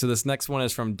 Mike. So this next one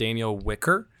is from Daniel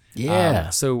Wicker.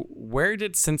 Yeah. So where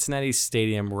did Cincinnati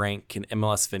Stadium rank in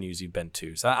MLS venues you've been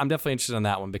to? So I'm definitely interested in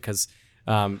that one because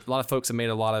a lot of folks have made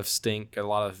a lot of stink, a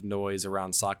lot of noise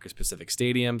around soccer-specific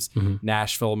stadiums.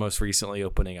 Nashville most recently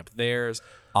opening up theirs,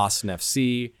 Austin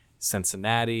FC,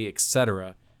 Cincinnati,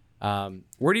 etc.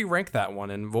 Where do you rank that one,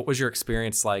 and what was your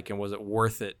experience like, and was it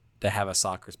worth it to have a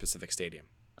soccer-specific stadium?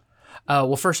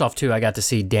 Well, first off, too, I got to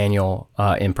see Daniel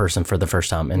in person for the first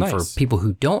time. And Nice. for people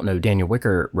who don't know, Daniel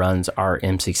Wicker runs our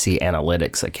MCC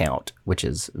Analytics account, which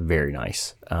is very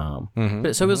nice. So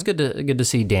it was good to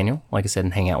see Daniel, like I said,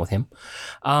 and hang out with him.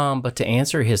 But to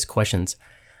answer his questions,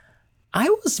 I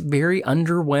was very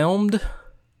underwhelmed,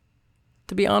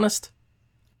 to be honest.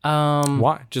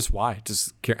 Why? Just why?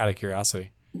 Just out of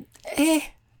curiosity.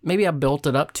 Maybe I built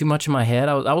it up too much in my head.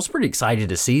 I was pretty excited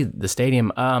to see the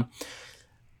stadium.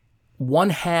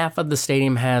 One half of the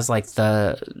stadium has like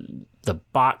the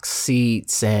box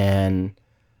seats, and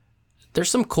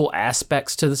there's some cool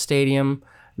aspects to the stadium.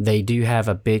 They do have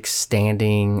a big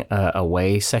standing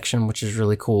away section, which is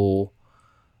really cool.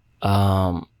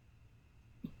 But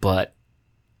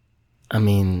I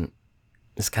mean,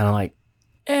 it's kind of like,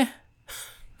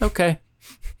 okay.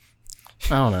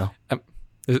 I don't know.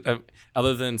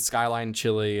 Other than Skyline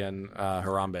Chili and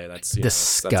Harambe, that's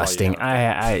Disgusting. That's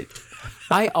all you have.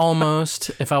 I almost,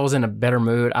 if I was in a better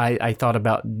mood, I thought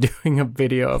about doing a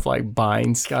video of like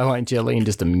buying Skyline Chili and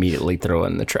just immediately throw it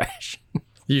in the trash.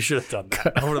 You should have done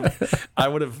that. I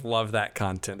would have loved that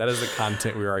content. That is the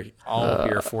content we are all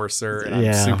here for, sir. And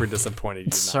I'm super disappointed you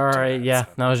did not Sorry, do that,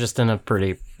 I was just in a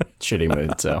pretty shitty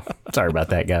mood, so sorry about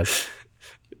that, guys.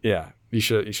 Yeah, you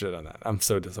should have done that. I'm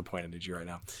so disappointed in you right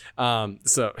now.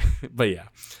 But yeah.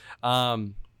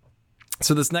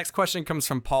 So this next question comes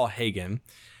from Paul Hagen.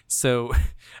 So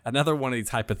another one of these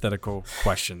hypothetical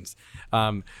questions.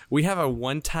 We have a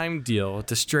one-time deal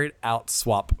to straight out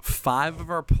swap 5 of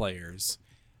our players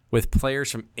with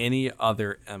players from any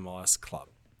other MLS club.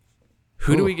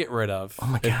 Who do we get rid of,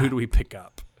 and who do we pick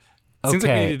up? Seems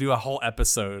like we need to do a whole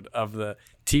episode of the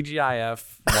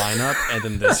TGIF lineup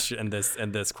and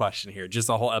then this question here. Just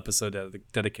a whole episode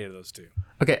dedicated to those two.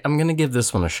 Okay, I'm gonna give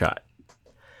this one a shot.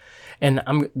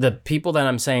 And the people that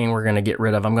I'm saying we're going to get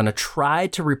rid of, I'm going to try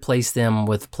to replace them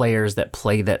with players that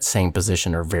play that same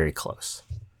position or very close.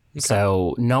 Okay.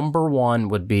 So number 1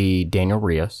 would be Daniel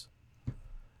Rios.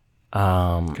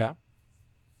 Okay.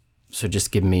 So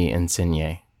just give me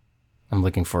Insigne. I'm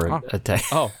looking for a tag.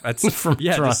 Oh, that's from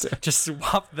Toronto. Just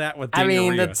swap that with Daniel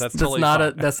Rios. That's totally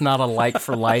fine. That's not a like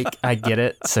for like. I get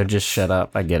it. So just shut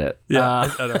up. I get it.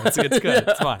 Yeah, it's good.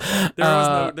 It's fine.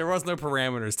 There was no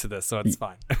parameters to this, so it's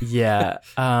fine. Yeah.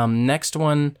 Next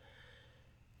one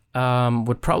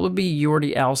would probably be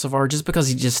Jordi Alcivar, just because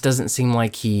he just doesn't seem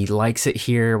like he likes it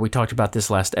here. We talked about this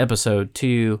last episode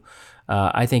too.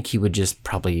 I think he would just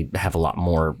probably have a lot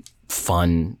more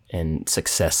fun and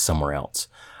success somewhere else.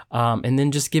 And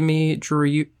then just give me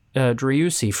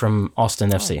Driussi from Austin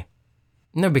FC.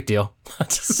 No big deal.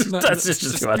 That's just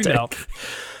what I take.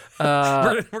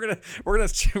 We're gonna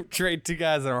trade 2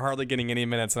 guys that are hardly getting any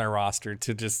minutes in our roster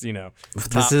to just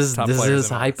this is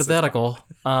hypothetical.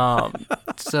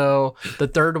 So the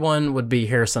third one would be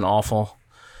Harrison Awful,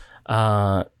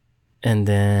 and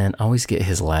then I always get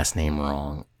his last name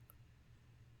wrong.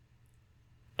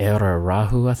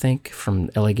 Rahu, I think, from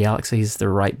LA Galaxy. He's the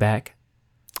right back.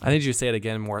 I need you to say it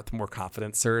again with more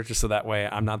confidence, sir, just so that way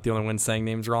I'm not the only one saying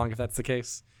names wrong if that's the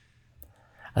case.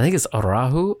 I think it's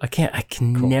Arahu. I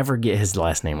can never get his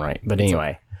last name right. But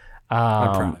anyway.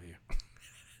 I'm proud of you.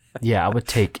 Yeah, I would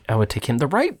take him. The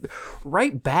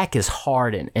right back is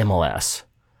hard in MLS.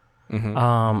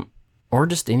 Mm-hmm. Or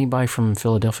just anybody from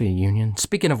Philadelphia Union.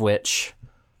 Speaking of which,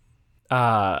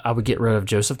 I would get rid of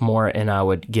Joseph Moore and I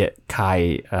would get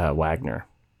Kai Wagner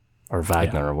or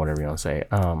or whatever you want to say.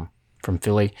 From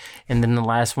Philly. And then the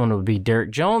last one would be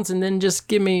Derek Jones, and then just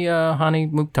give me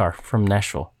Hani Mukhtar from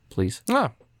Nashville, please.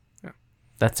 Oh, yeah.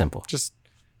 That's simple. Just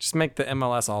make the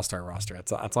MLS All-Star roster.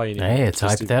 That's all you need. Hey, it's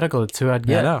hypothetical. It's who I'd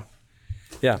get. Yeah,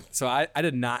 yeah. So I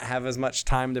did not have as much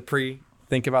time to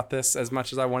think about this as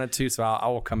much as I wanted to, so I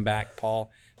will come back, Paul,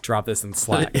 drop this in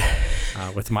Slack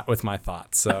with my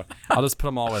thoughts. So I'll just put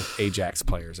them all with Ajax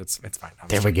players. It's fine.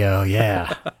 There we go.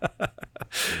 Yeah.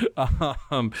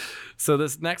 So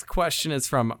this next question is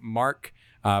from Mark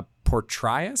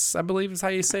Portrias, I believe is how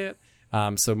you say it.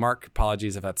 So Mark,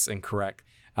 apologies if that's incorrect.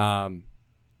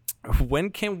 when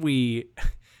can we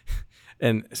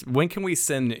send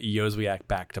Józwiak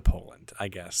back to Poland? I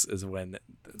guess is when.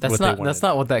 That's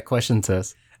not what that question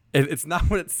says. It's not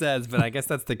what it says, but I guess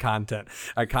that's the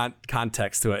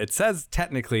context to it. It says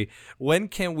technically, when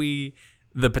can we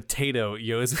the potato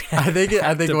Józwiak? I think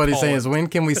what Poland? he's saying is, when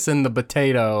can we send the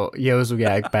potato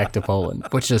Józwiak back to Poland?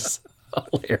 Which is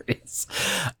hilarious.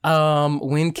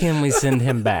 When can we send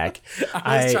him back?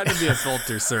 I was trying to be a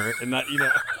filter, sir, and not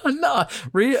No,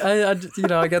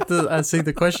 I see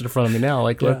the question in front of me now.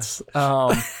 Like, let's.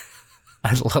 I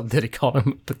love that he called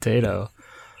him a potato.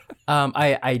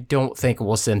 I don't think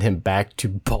we'll send him back to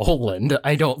Poland.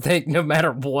 I don't think, no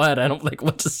matter what, I don't think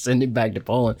we'll just send him back to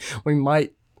Poland. We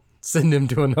might send him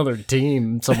to another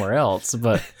team somewhere else,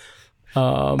 but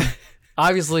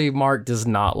obviously Mark does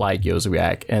not like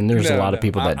Józwiak, and there's a lot of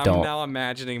people that don't. I'm now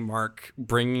imagining Mark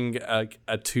bringing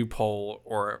a two-pole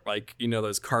or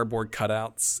those cardboard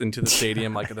cutouts into the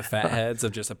stadium like the fat heads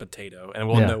of just a potato, and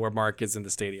we'll know where Mark is in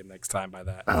the stadium next time by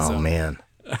that. Oh, man.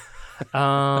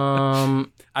 I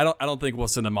don't think we'll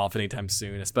send him off anytime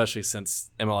soon, especially since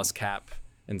MLS cap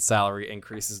and salary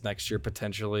increases next year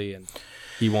potentially, and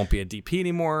he won't be a DP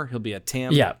anymore. He'll be a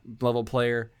TAM level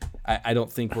player. I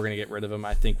don't think we're going to get rid of him.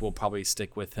 I think we'll probably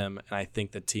stick with him, and I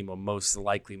think the team will most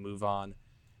likely move on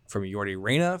from Yordi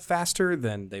Reyna faster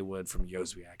than they would from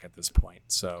Józwiak at this point.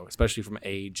 So, especially from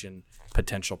age and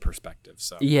potential perspective.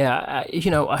 So yeah,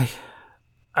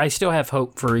 I still have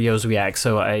hope for Józwiak,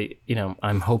 so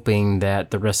I'm hoping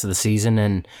that the rest of the season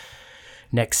and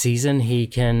next season he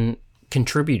can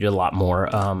contribute a lot more.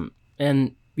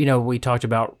 And we talked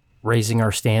about raising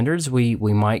our standards. We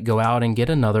might go out and get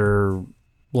another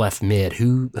left mid.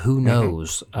 Who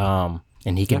knows? And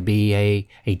he could be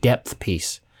a depth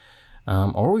piece,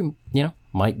 or we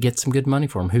might get some good money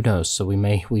for him. Who knows? So we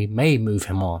may move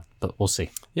him on, but we'll see.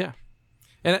 Yeah.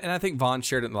 And I think Vaughn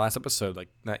shared it in the last episode, like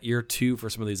that year 2 for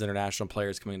some of these international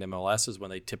players coming to MLS is when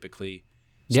they typically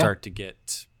start to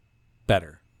get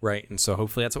better, right? And so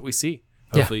hopefully that's what we see.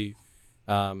 Hopefully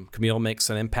Camille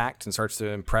makes an impact and starts to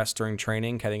impress during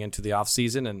training, heading into the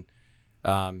offseason,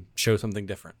 and show something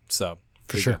different. So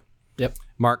for sure. Yep.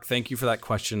 Mark, thank you for that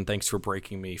question. Thanks for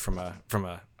breaking me from a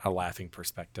laughing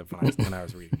perspective when I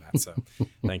was reading that. So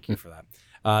thank you for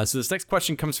that. So this next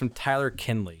question comes from Tyler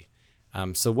Kinley.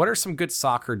 So what are some good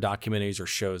soccer documentaries or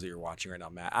shows that you're watching right now,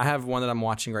 Matt? I have one that I'm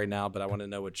watching right now, but I want to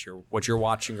know what you're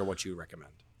watching or what you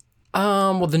recommend.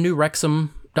 Well, the new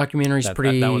Wrexham documentary is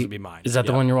pretty. That would be mine. Is that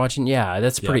the one you're watching? Yeah,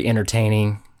 that's pretty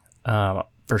entertaining,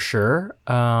 for sure.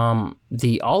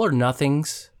 The All or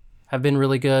Nothings have been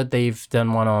really good. They've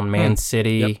done one on Man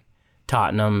City,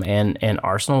 Tottenham, and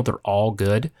Arsenal. They're all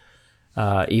good.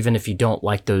 Even if you don't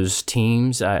like those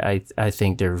teams, I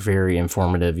think they're very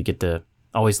informative. You get to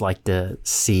always like to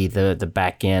see the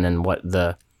back end and what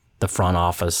the front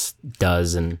office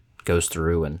does and goes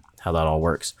through and how that all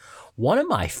works. One of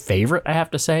my favorite, I have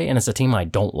to say, and it's a team I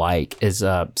don't like, is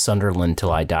Sunderland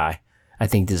Till I Die. I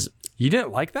think this. You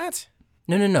didn't like that?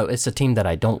 No. It's a team that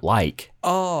I don't like.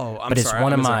 Oh, I'm but it's sorry.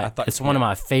 one of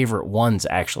my favorite ones,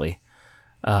 actually.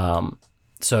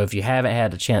 So if you haven't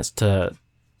had a chance to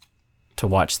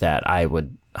watch that, I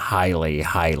would highly,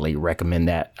 highly recommend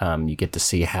that. You get to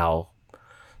see how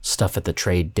stuff at the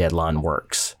trade deadline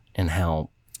works and how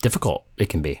difficult it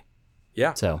can be.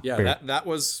 Yeah. So that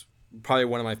was probably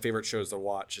one of my favorite shows to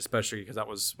watch, especially because that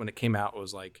was when it came out. It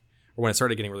was or when it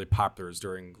started getting really popular was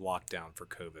during lockdown for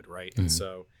COVID, right? Mm-hmm. And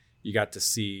so you got to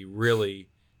see really,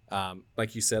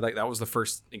 like you said, that was the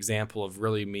first example of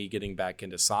really me getting back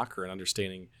into soccer and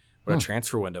understanding what a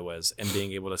transfer window was and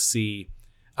being able to see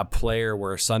a player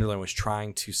where Sunderland was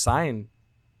trying to sign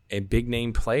a big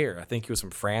name player. I think he was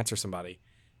from France or somebody.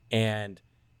 And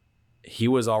he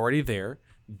was already there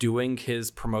doing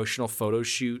his promotional photo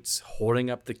shoots, holding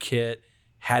up the kit,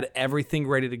 had everything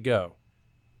ready to go.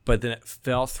 But then it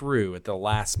fell through at the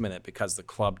last minute because the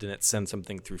club didn't send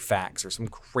something through fax or some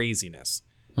craziness.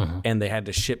 Mm-hmm. And they had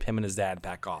to ship him and his dad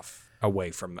back off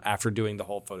away from after doing the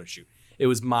whole photo shoot. It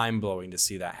was mind-blowing to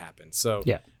see that happen. So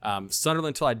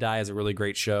Sunderland Till I Die is a really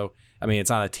great show. I mean, it's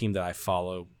not a team that I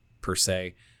follow per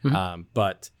se,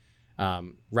 but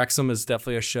Wrexham is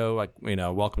definitely a show.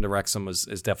 Welcome to Wrexham is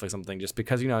definitely something just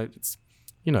because, it's,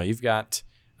 you've got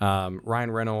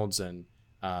Ryan Reynolds and,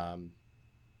 oh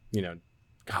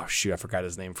shoot, I forgot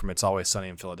his name from It's Always Sunny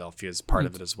in Philadelphia is part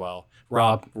of it as well.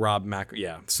 Rob Mack.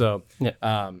 Yeah. So,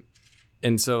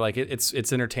 and so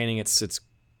it's entertaining. It's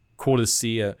cool to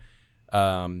see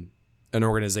an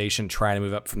organization trying to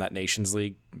move up from that Nations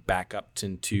League back up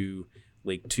into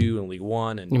League 2 and League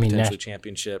 1 and potentially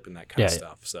Championship and that kind of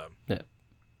stuff. So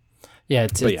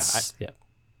it's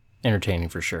entertaining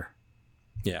for sure.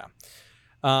 Yeah.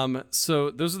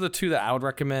 So those are the two that I would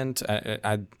recommend.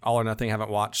 I All or Nothing I haven't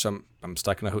watched. I'm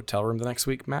stuck in a hotel room the next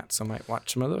week, Matt, so I might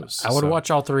watch some of those. I would watch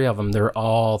all three of them. They're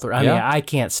all three. I mean, I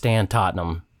can't stand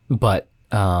Tottenham, but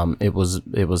it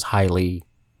was highly,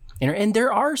 and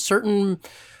there are certain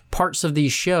parts of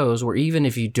these shows where even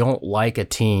if you don't like a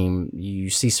team, you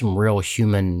see some real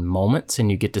human moments,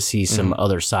 and you get to see some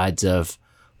other sides of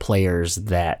players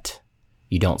that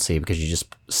you don't see because you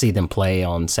just see them play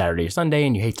on Saturday or Sunday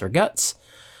and you hate their guts.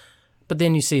 But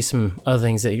then you see some other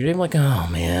things that you're even like, oh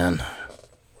man.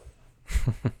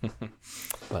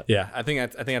 But yeah, I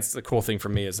think that's the cool thing for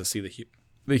me is to see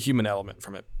the human element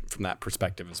from that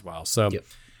perspective as well. So,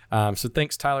 so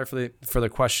thanks Tyler for the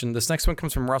question. This next one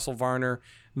comes from Russell Varner,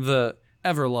 the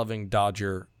ever loving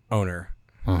Dodger owner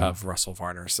of Russell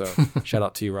Varner. So shout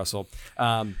out to you, Russell.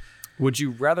 Would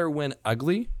you rather win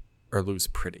ugly or lose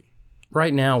pretty?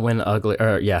 Right now, win ugly.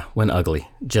 Win ugly.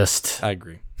 Just I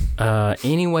agree.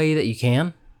 Any way that you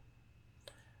can.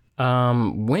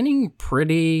 Winning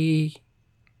pretty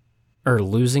or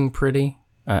losing pretty,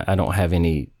 I don't have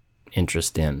any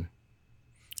interest in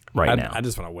now. I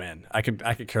just want to win. I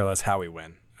could care less how we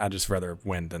win. I'd just rather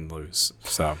win than lose.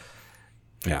 So,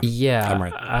 yeah. Yeah, I'm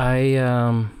right.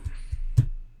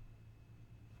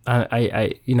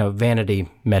 I vanity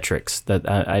metrics that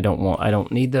I don't want. I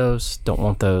don't need those. Don't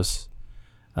want those.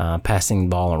 Passing the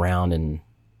ball around and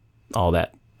all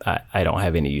that. I don't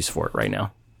have any use for it right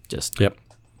now. Just yep.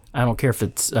 I don't care if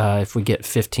it's if we get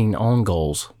 15 own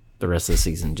goals the rest of the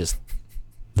season. Just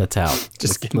that's out.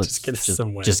 Just get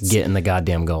some wins. Just get in the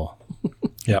goddamn goal.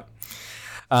 Yep.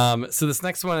 So this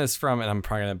next one is from, and I'm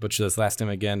probably gonna butcher this last name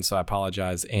again, so I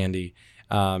apologize, Andy.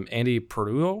 Andy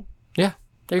Perulo. Yeah.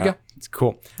 There you go. It's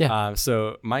cool. Yeah.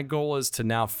 So my goal is to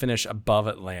now finish above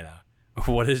Atlanta.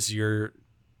 What is your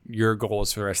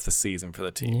goals for the rest of the season for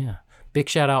the team? Yeah. Big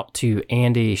shout out to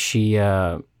Andy. She's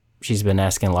been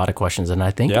asking a lot of questions, and I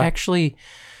think actually,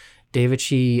 David,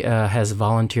 she has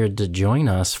volunteered to join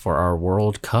us for our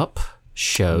World Cup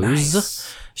shows.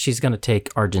 Nice. She's going to take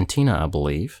Argentina, I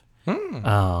believe.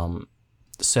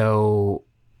 So,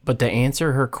 but to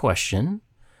answer her question,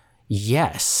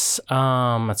 yes,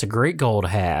 that's a great goal to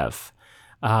have.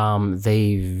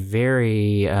 They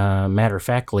very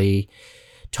matter-of-factly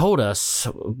told us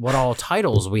what all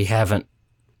titles we haven't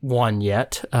won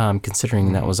yet,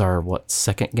 considering that was our,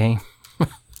 second game?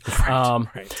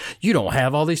 Right. You don't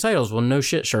have all these titles. Well, no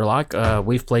shit, Sherlock.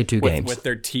 We've played two games. With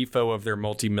their tifo of their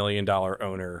multi-million-dollar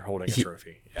owner holding a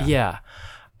trophy. Yeah.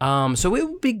 So it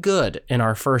would be good in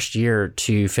our first year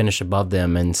to finish above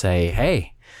them and say,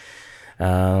 hey,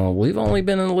 we've only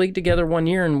been in the league together 1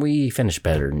 year and we finished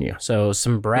better than you. So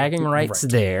some bragging rights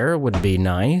there would be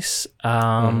nice.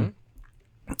 I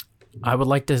would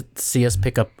like to see us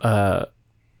pick up a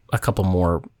couple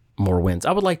more wins.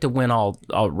 I would like to win all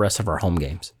rest of our home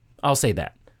games. I'll say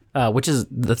that,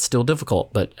 that's still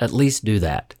difficult, but at least do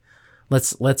that.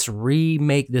 Let's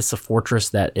remake this a fortress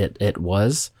that it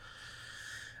was,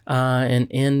 and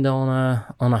end on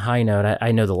a high note.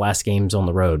 I know the last game's on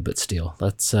the road, but still,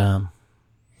 let's win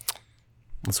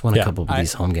a couple of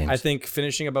these home games. I think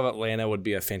finishing above Atlanta would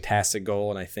be a fantastic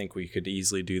goal, and I think we could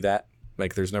easily do that.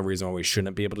 Like, there's no reason why we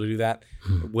shouldn't be able to do that.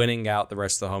 Winning out the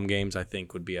rest of the home games, I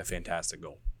think, would be a fantastic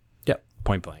goal. Yep.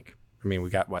 Point blank. I mean,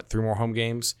 we got, 3 more home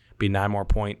games, be 9 more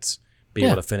points, be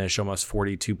able to finish almost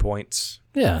 42 points.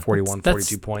 Yeah.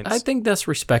 42 points. I think that's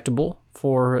respectable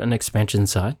for an expansion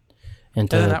side. And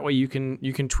then that way you can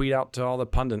tweet out to all the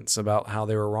pundits about how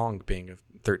they were wrong being a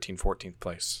 13th, 14th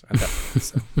place at that point.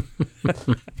 So.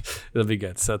 It'll be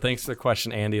good. So thanks for the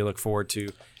question, Andy. I look forward to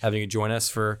having you join us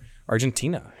for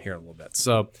Argentina here in a little bit.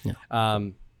 So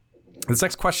this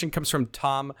next question comes from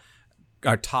Todd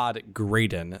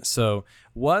Graydon. So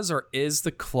was or is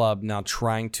the club now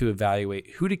trying to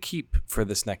evaluate who to keep for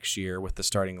this next year with the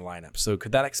starting lineup? So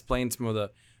could that explain some of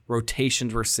the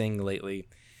rotations we're seeing lately?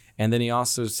 And then he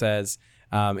also says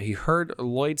he heard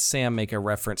Lloyd Sam make a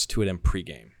reference to it in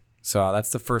pregame. So that's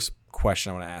the first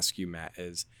question I want to ask you, Matt,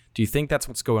 is do you think that's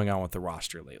what's going on with the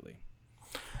roster lately?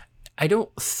 I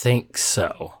don't think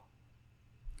so.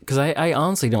 Because I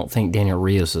honestly don't think Daniel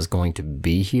Rios is going to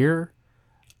be here.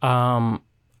 I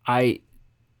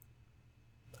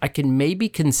can maybe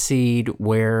concede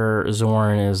where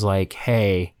Zoran is like,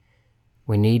 hey,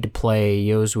 we need to play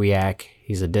Jozwiak.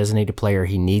 He's a designated player.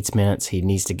 He needs minutes. He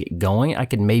needs to get going. I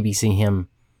could maybe see him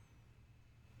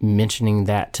mentioning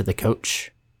that to the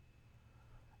coach.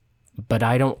 But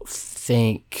I don't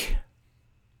think...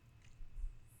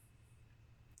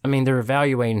 I mean, they're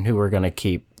evaluating who we're going to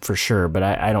keep for sure, but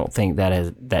I don't think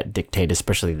that dictated,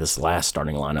 especially this last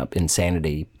starting lineup.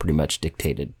 Insanity pretty much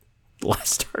dictated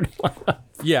last starting lineup.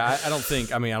 Yeah, I don't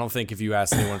think if you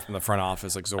asked anyone from the front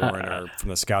office, like Zoran or from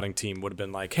the scouting team, would have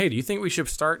been like, hey, do you think we should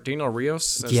start Daniel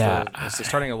Rios as the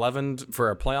starting 11 for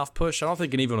a playoff push? I don't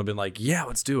think anyone would have been like, yeah,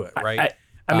 let's do it, right?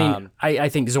 I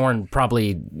think Zoran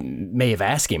probably may have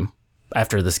asked him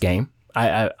after this game.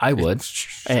 I would.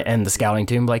 And the scouting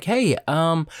team like, hey,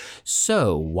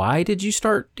 so why did you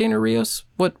start Daniel Rios?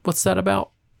 What's that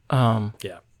about?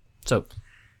 Yeah. So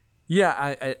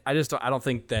yeah, I just don't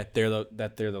think that they're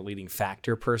the leading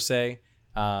factor per se.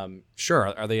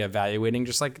 Sure, are they evaluating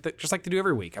just like they do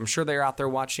every week? I'm sure they're out there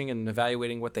watching and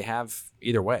evaluating what they have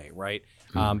either way, right?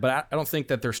 But I don't think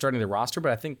that they're starting the roster.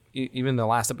 But I think even the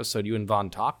last episode, you and Vaughn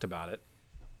talked about it.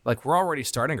 Like, we're already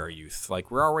starting our youth. Like,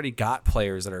 we're already got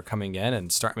players that are coming in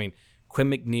and start. I mean, Quinn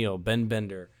McNeil, Ben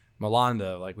Bender,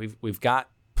 Melanda. Like, we've got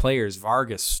players,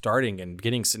 Vargas starting and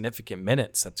getting significant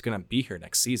minutes. That's going to be here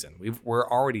next season. We're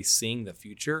already seeing the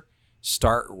future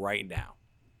start right now,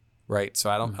 right?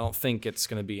 So I don't think it's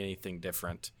going to be anything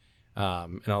different.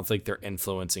 And I don't think they're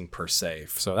influencing per se.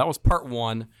 So that was part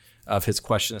one of his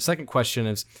question. The second question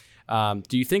is,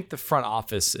 do you think the front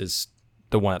office is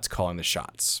the one that's calling the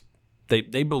shots?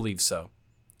 They believe so.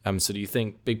 So do you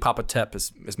think Big Papa Tep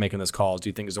is making those calls? Do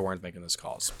you think Zoran's making those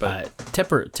calls? But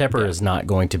Tepper is not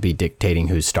going to be dictating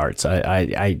who starts.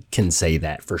 I can say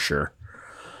that for sure.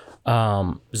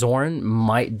 Zoran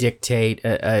might dictate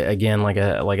again, like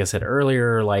I said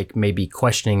earlier, like maybe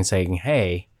questioning, saying,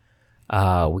 "Hey,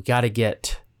 we got to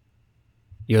get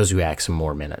Yozuak some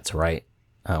more minutes, right?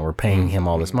 We're paying him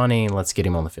all this money. Let's get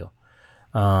him on the field."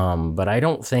 But I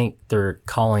don't think they're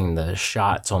calling the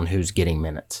shots on who's getting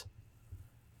minutes.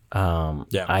 I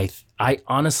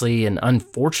honestly and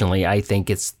unfortunately, I think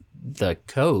it's the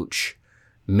coach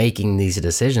making these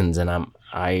decisions, and I'm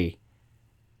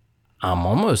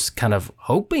almost kind of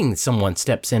hoping someone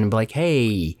steps in and be like,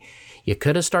 "Hey, you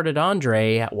could have started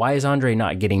Andre. Why is Andre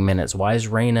not getting minutes? Why did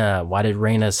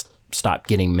Reyna stop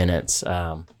getting minutes?"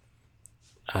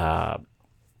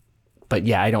 But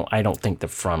yeah, I don't think the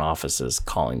front office is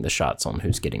calling the shots on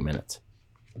who's getting minutes.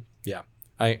 Yeah,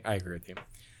 I agree with you.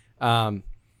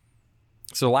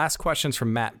 So last question's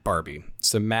from Matt Barbie.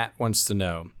 So Matt wants to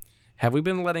know, have we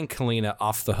been letting Kalina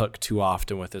off the hook too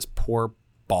often with his poor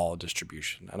ball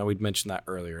distribution? I know we'd mentioned that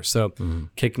earlier. So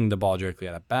kicking the ball directly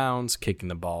out of bounds, kicking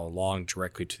the ball long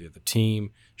directly to the other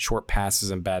team, short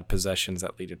passes and bad possessions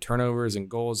that lead to turnovers and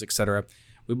goals, etc.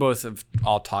 We both have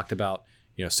all talked about,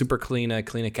 Super Kalina.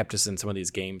 Kalina kept us in some of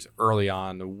these games early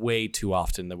on way too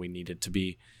often than we needed to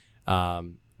be.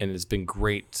 And it's been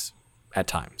great at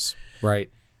times, right?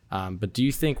 But do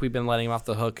you think we've been letting him off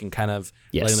the hook and kind of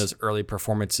letting those early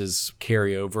performances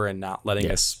carry over and not letting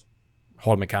us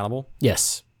hold him accountable?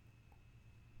 Yes.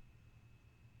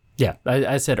 Yeah,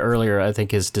 I said earlier, I think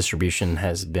his distribution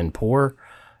has been poor.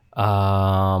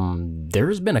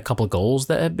 There's been a couple of goals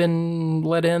that have been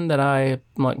let in that I'm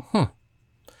like,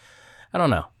 I don't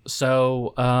know.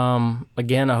 So,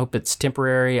 again, I hope it's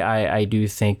temporary. I do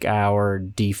think our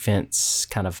defense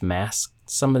kind of masked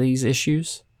some of these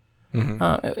issues.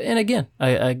 And again,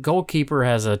 a goalkeeper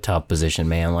has a tough position,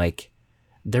 man. Like,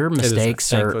 their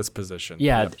mistakes are a thankless position.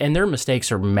 Yeah, and their mistakes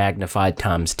are magnified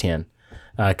times 10.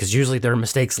 Because usually their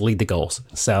mistakes lead to goals.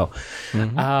 So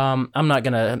I'm not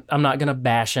gonna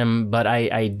bash him, but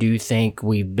I do think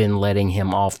we've been letting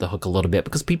him off the hook a little bit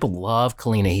because people love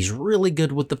Kalina. He's really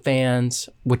good with the fans,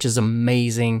 which is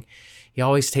amazing. He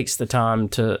always takes the time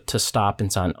to stop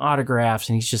and sign autographs,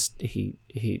 and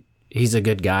he's a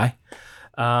good guy.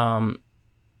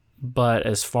 But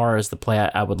as far as the play,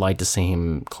 I would like to see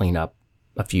him clean up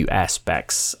a few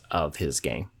aspects of his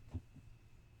game.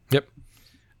 Yep,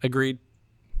 agreed.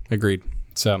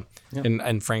 So,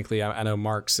 and frankly, I know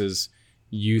Marks is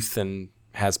youth and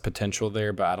has potential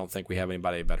there, but I don't think we have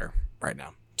anybody better right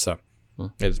now. So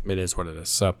it is what it is.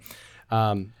 So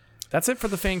that's it for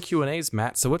the fan Q&As,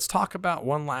 Matt. So let's talk about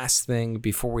one last thing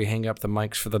before we hang up the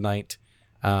mics for the night.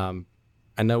 I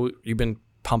know you've been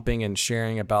pumping and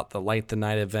sharing about the Light the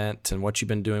Night event and what you've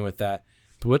been doing with that.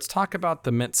 But let's talk about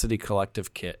the Mint City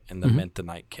Collective kit and the Mint the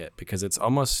Night kit, because it's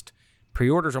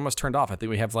pre-orders almost turned off. I think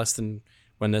we have less than,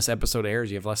 when this episode airs,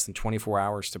 you have less than 24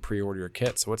 hours to pre-order your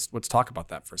kit. So let's talk about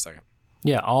that for a second.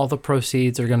 Yeah, all the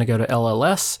proceeds are going to go to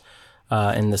LLS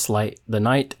in this Light the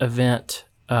Night event.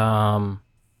 Yeah,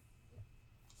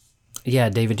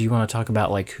 David, do you want to talk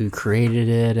about like who created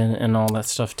it and all that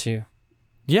stuff too?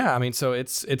 Yeah, I mean, so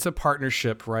it's a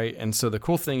partnership, right? And so the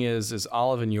cool thing is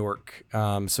Olive and York.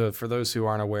 So for those who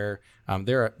aren't aware,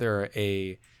 they're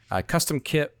a custom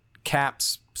kit,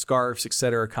 caps, scarves,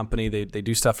 etc. company. They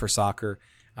do stuff for soccer,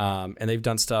 and they've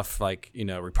done stuff like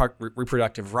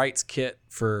reproductive rights kit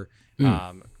for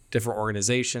different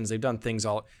organizations. They've done things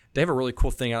all. They have a really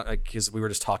cool thing because we were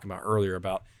just talking about earlier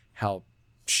about how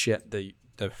shit the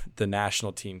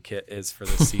national team kit is for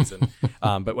this season.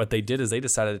 But what they did is they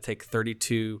decided to take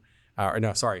 32. I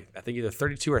think either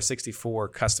 32 or 64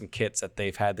 custom kits that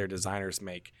they've had their designers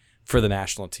make for the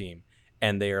national team,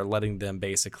 and they are letting them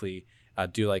basically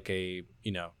do like a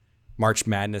March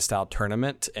Madness style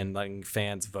tournament and letting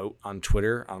fans vote on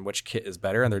Twitter on which kit is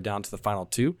better, and they're down to the final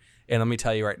 2. And let me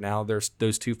tell you right now, there's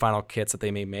those 2 final kits that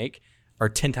they may make are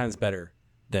 10 times better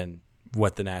than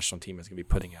what the national team is going to be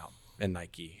putting out in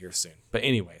Nike here soon. But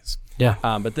anyways,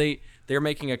 but they're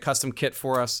making a custom kit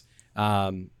for us.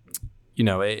 They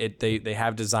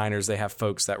have designers, they have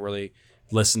folks that really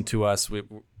listen to us.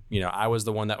 I was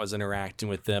the one that was interacting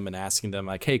with them and asking them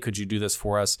like, hey, could you do this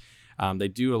for us? They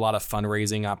do a lot of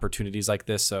fundraising opportunities like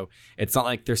this. So it's not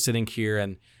like they're sitting here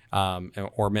and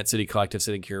or Mint City Collective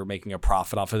sitting here making a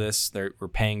profit off of this. We're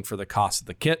paying for the cost of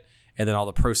the kit. And then all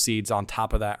the proceeds on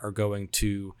top of that are going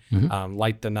to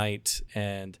Light the Night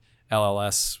and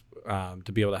LLS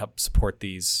to be able to help support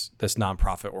this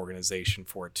nonprofit organization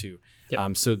for it too.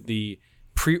 Yep. So the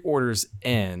pre-orders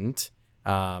end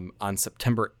on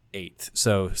September 8th.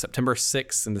 So September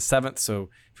 6th and the 7th. So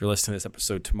if you're listening to this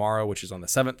episode tomorrow, which is on the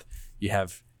 7th, you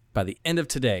have by the end of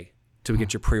today to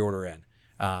get your pre-order in.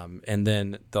 And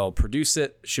then they'll produce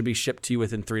it, should be shipped to you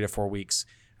within 3 to 4 weeks.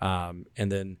 And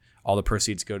then all the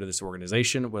proceeds go to this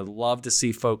organization. Would love to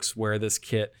see folks wear this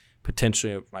kit,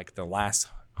 potentially like the last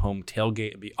home tailgate.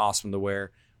 It'd be awesome to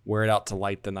wear it out to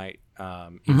Light the Night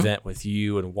event with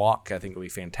you and walk. I think it'll be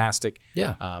fantastic.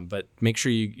 Yeah. But make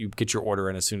sure you get your order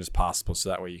in as soon as possible, so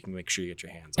that way you can make sure you get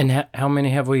your hands on it. And how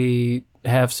many have we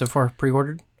so far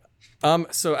pre-ordered?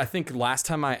 So I think last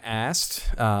time I asked,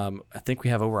 I think we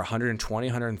have over 120,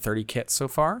 130 kits so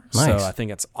far. Nice. So I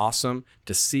think it's awesome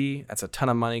to see. That's a ton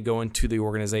of money going to the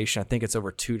organization. I think it's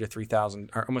over $2,000 to $3,000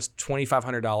 or almost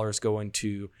 $2,500 going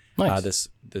to this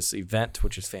event,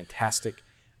 which is fantastic.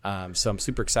 So I'm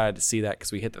super excited to see that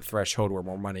because we hit the threshold where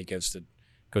more money goes to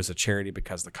charity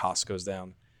because the cost goes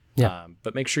down. Yeah.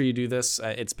 But make sure you do this.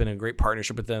 It's been a great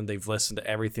partnership with them. They've listened to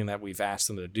everything that we've asked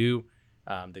them to do.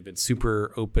 They've been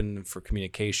super open for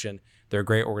communication. They're a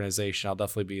great organization. I'll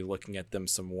definitely be looking at them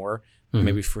some more,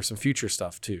 maybe for some future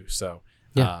stuff too. So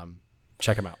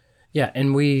check them out. Yeah,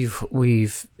 and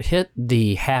we've hit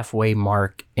the halfway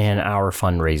mark in our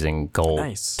fundraising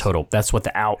goal total. That's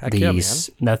without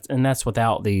that's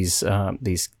without these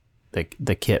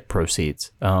the kit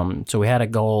proceeds. So we had a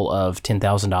goal of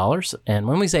 $10,000, and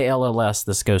when we say LLS,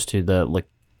 this goes to the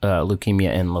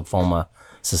Leukemia and Lymphoma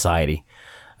Society.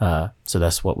 So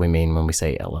that's what we mean when we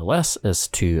say LLS, is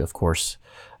to, of course,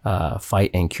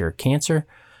 fight and cure cancer.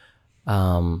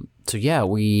 So yeah,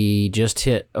 we just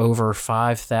hit over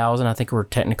 5,000. I think we're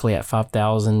technically at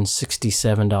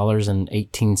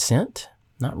 $5,067.18.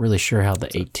 Not really sure how the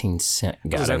 18 cent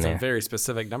got in there. That's a very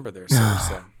specific number there, sir.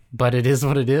 So. But it is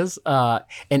what it is.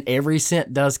 And every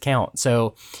cent does count.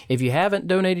 So if you haven't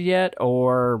donated yet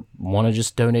or want to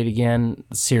just donate again,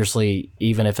 seriously,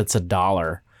 even if it's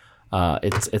 $1,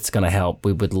 it's going to help.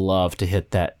 We would love to hit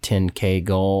that 10K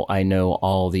goal. I know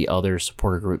all the other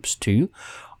supporter groups too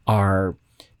are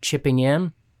chipping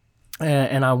in,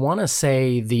 and I want to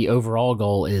say the overall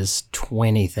goal is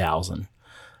 20,000.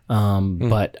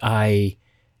 But I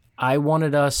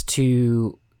wanted us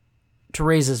to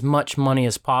raise as much money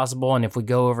as possible, and if we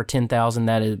go over 10,000,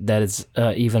 that is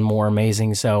even more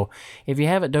amazing. So if you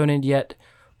haven't donated yet,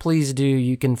 please do.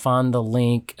 You can find the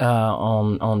link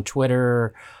on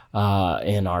Twitter,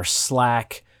 in our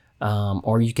Slack,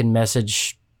 or you can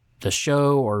message the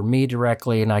show or me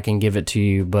directly and I can give it to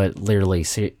you. But literally,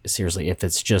 seriously, if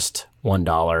it's just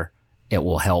 $1, it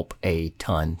will help a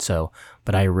ton. So,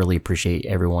 but I really appreciate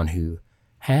everyone who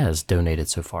has donated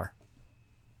so far.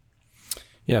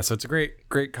 Yeah, so it's a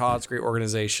great cause, great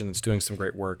organization. It's doing some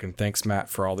great work. And thanks, Matt,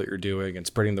 for all that you're doing and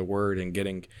spreading the word and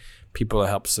getting people to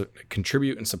help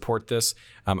contribute and support this.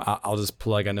 I'll just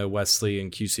plug, I know Wesley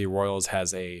and QC Royals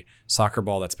has a soccer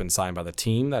ball that's been signed by the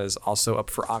team that is also up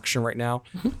for auction right now.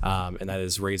 And that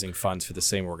is raising funds for the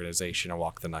same organization, A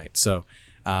Walk the Night. So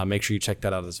make sure you check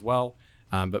that out as well.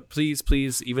 But please,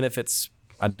 even if it's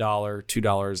 $1,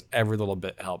 $2, every little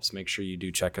bit helps. Make sure you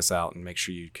do check us out and make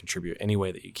sure you contribute any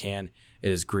way that you can. It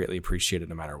is greatly appreciated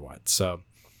no matter what. So,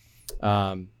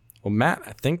 well, Matt,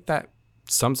 I think that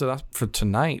sums it up for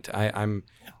tonight. I'm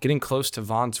getting close to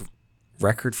Vaughn's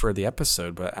record for the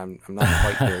episode, but I'm not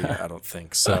quite there yet, I don't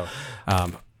think. So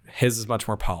his is much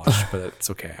more polished, but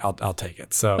it's okay. I'll take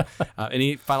it. So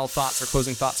any final thoughts or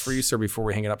closing thoughts for you, sir, before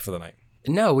we hang it up for the night?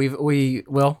 No,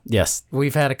 yes,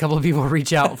 we've had a couple of people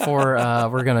reach out for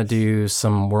we're gonna do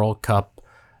some World Cup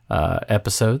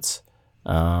episodes.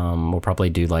 We'll probably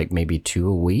do like maybe 2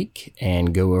 a week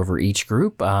and go over each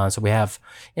group. So we have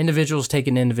individuals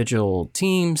taking individual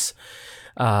teams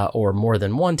or more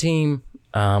than one team.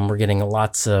 We're getting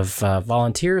lots of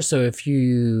volunteers. So if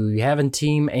you have a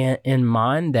team in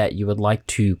mind that you would like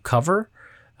to cover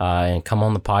and come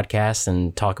on the podcast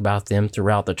and talk about them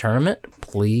throughout the tournament,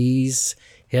 please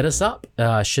hit us up.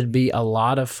 Should be a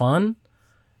lot of fun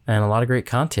and a lot of great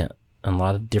content and a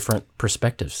lot of different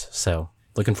perspectives. So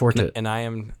looking forward to it. And I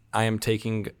am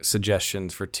taking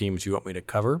suggestions for teams you want me to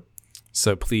cover.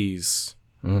 So please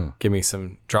give me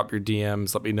drop your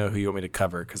DMs. Let me know who you want me to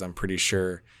cover, because I'm pretty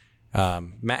sure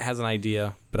Matt has an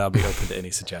idea, but I'll be open to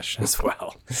any suggestion as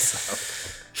well.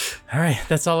 So. All right.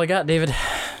 That's all I got, David.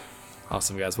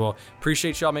 Awesome, guys. Well,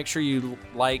 appreciate y'all. Make sure you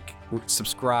like,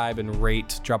 subscribe, and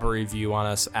rate. Drop a review on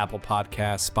us. Apple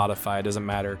Podcasts, Spotify, doesn't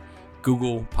matter.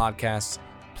 Google Podcasts.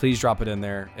 Please drop it in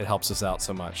there. It helps us out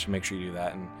so much. Make sure you do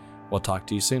that, and we'll talk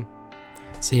to you soon.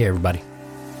 See you, everybody.